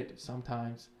craziest shit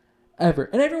sometimes ever.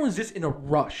 And everyone's just in a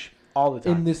rush. All the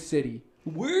time. In this city.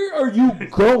 Where are you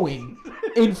going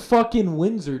in fucking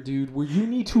Windsor, dude, where you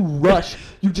need to rush?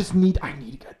 I need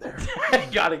to get there.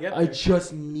 You gotta get there. I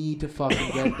just need to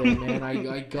fucking get there, man.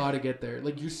 I gotta get there.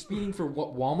 Like, you're speeding for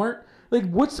what, Walmart? Like,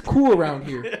 what's cool around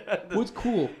here? What's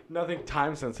cool? Nothing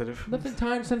time sensitive. Nothing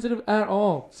time sensitive at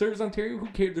all. Service Ontario, who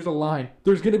cares? There's a line.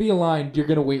 There's going to be a line. You're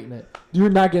going to wait in it. You're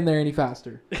not getting there any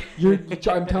faster.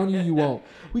 I'm telling you, you won't.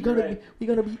 We gotta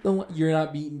beat the line. You're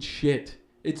not beating shit.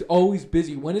 It's always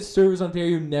busy. When is Service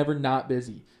Ontario never not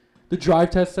busy? The drive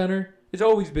test center is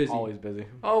always busy. Always busy.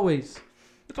 Always.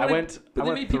 I went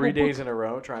 3 days in a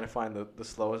row trying to find the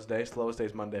slowest day. Slowest day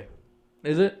is Monday.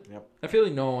 Is it? Yep. I feel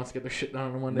like no one wants to get their shit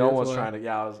done on Monday. No one's trying to.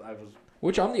 Yeah, I was.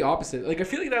 Which I'm the opposite. Like, I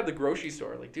feel like they have the grocery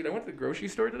store. Like, dude, I went to the grocery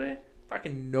store today.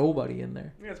 Fucking nobody in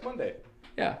there. Yeah, it's Monday.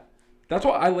 Yeah. That's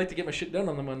why I like to get my shit done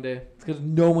on the Monday. It's because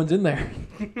no one's in there.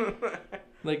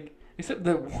 Like, except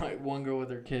the one girl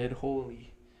with her kid.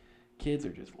 Holy. Kids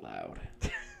are just loud.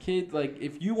 Kids, like,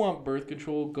 if you want birth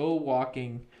control, go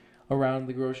walking around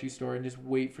the grocery store and just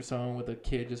wait for someone with a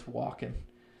kid just walking.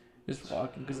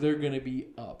 Because they're going to be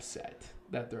upset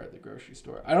that they're at the grocery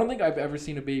store. I don't think I've ever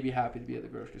seen a baby happy to be at the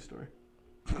grocery store.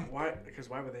 Why? Because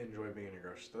why would they enjoy being in a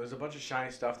grocery store? There's a bunch of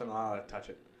shiny stuff. They're not allowed to touch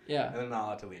it. Yeah. And they're not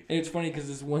allowed to leave. And it's funny because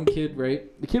this one kid,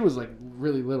 right? The kid was like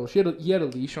really little. He had a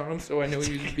leash on him, so I know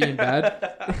he was being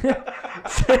bad.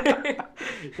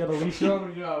 You got a leash on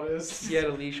him? You know how it is. He had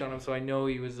a leash on him, so I know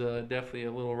he was definitely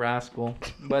a little rascal.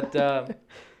 But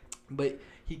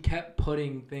he kept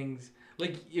putting things.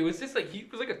 Like, it was just like, he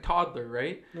was like a toddler,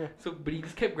 right? Yeah. So, but he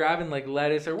just kept grabbing, like,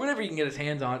 lettuce or whatever he can get his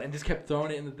hands on and just kept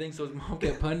throwing it in the thing, so his mom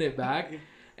kept putting it back.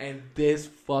 And this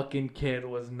fucking kid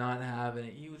was not having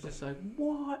it. He was just like,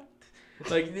 what?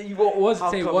 Like, he wasn't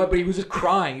saying what, but he was just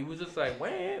crying. He was just like,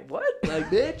 what?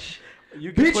 Like, bitch?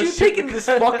 You taking this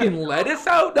fucking lettuce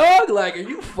out, dog? Like, are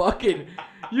you fucking...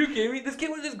 You kidding me? This kid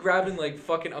was just grabbing, like,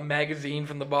 fucking a magazine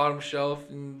from the bottom shelf,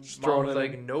 and Mom was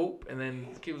like, nope. And then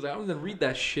this kid was like, I was gonna read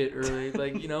that shit early.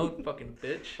 Like, you know, fucking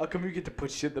bitch. How come you get to put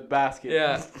shit in the basket?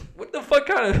 Yeah. What the fuck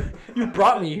kind of... You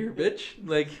brought me here, bitch.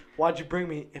 Like... Why'd you bring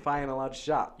me if I ain't allowed to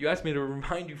shop? You asked me to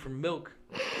remind you for milk.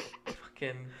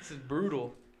 Fucking... This is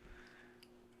brutal.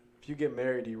 If you get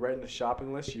married, you write in the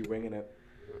shopping list, you winging it.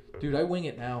 Dude, I wing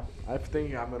it now. I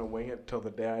think I'm gonna wing it till the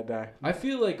day I die. I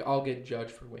feel like I'll get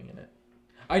judged for winging it.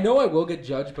 I know I will get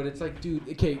judged, but it's like, dude,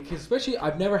 okay, 'cause especially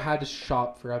I've never had to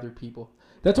shop for other people.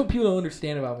 That's what people don't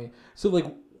understand about me. So, like,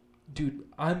 dude,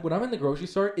 when I'm in the grocery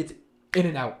store, it's in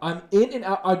and out. I'm in and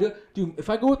out. Dude, if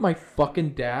I go with my fucking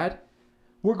dad,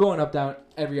 we're going up, down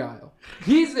every aisle.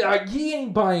 He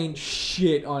ain't buying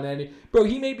shit on any. Bro,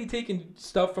 he may be taking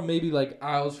stuff from maybe, like,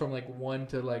 aisles from, like, 1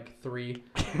 to, like, 3.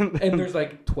 And there's,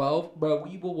 like, 12. Bro,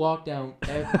 we will walk down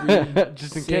every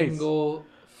Just in single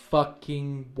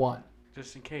fucking one.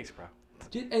 Just in case, bro.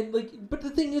 And, like, but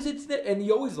the thing is, and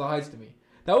he always lies to me.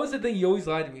 That was the thing, he always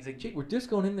lied to me. He's like, Jake, we're just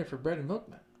going in there for bread and milk,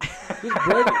 man.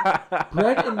 Just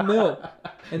bread and milk.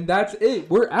 And that's it.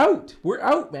 We're out,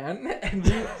 man.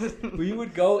 And we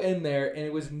would go in there, and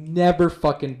it was never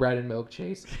fucking bread and milk,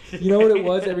 Chase. You know what it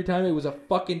was every time? It was a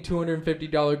fucking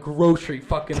 $250 grocery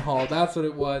fucking haul. That's what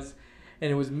it was.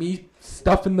 And it was me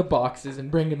stuffing the boxes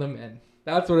and bringing them in.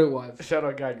 That's what it was. Shout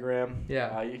out Guy Graham.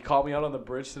 Yeah. He called me out on the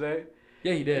bridge today.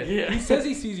 Yeah, he did. Yeah. He says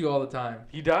he sees you all the time.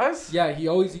 He does? Yeah, he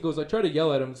goes, I try to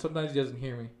yell at him. Sometimes he doesn't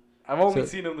hear me. I've only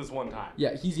seen him this one time.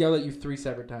 Yeah, he's yelled at you 3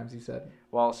 separate times, he said.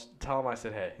 Well, tell him I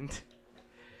said hey.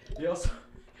 He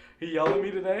yelled at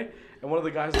me today, and one of the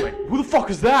guys was like, who the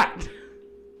fuck is that?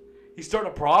 He started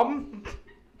a problem?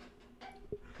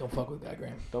 Don't fuck with Guy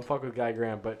Graham. Don't fuck with Guy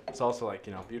Graham, but it's also like,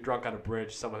 you know, if you're drunk on a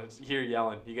bridge, someone's here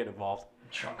yelling, you get involved.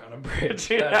 Drunk on a bridge.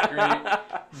 That's great.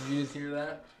 Did you just hear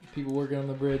that? People working on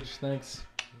the bridge. Thanks.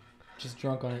 Just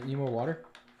drunk on it. Need more water?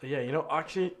 Yeah, you know,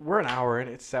 actually, we're an hour in.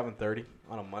 It's 7:30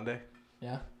 on a Monday.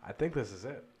 Yeah? I think this is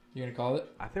it. You gonna call it?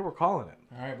 I think we're calling it.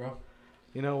 All right, bro.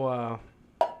 You know,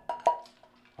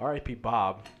 R.I.P.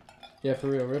 Bob. Yeah, for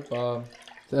real. Rip Bob.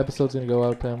 The episode's gonna go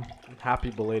out to him. Happy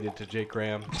belated to Jake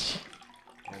Graham.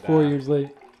 And, 4 years late.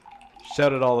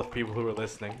 Shout out all the people who are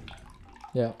listening.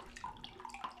 Yeah.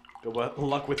 Good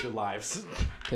luck with your lives.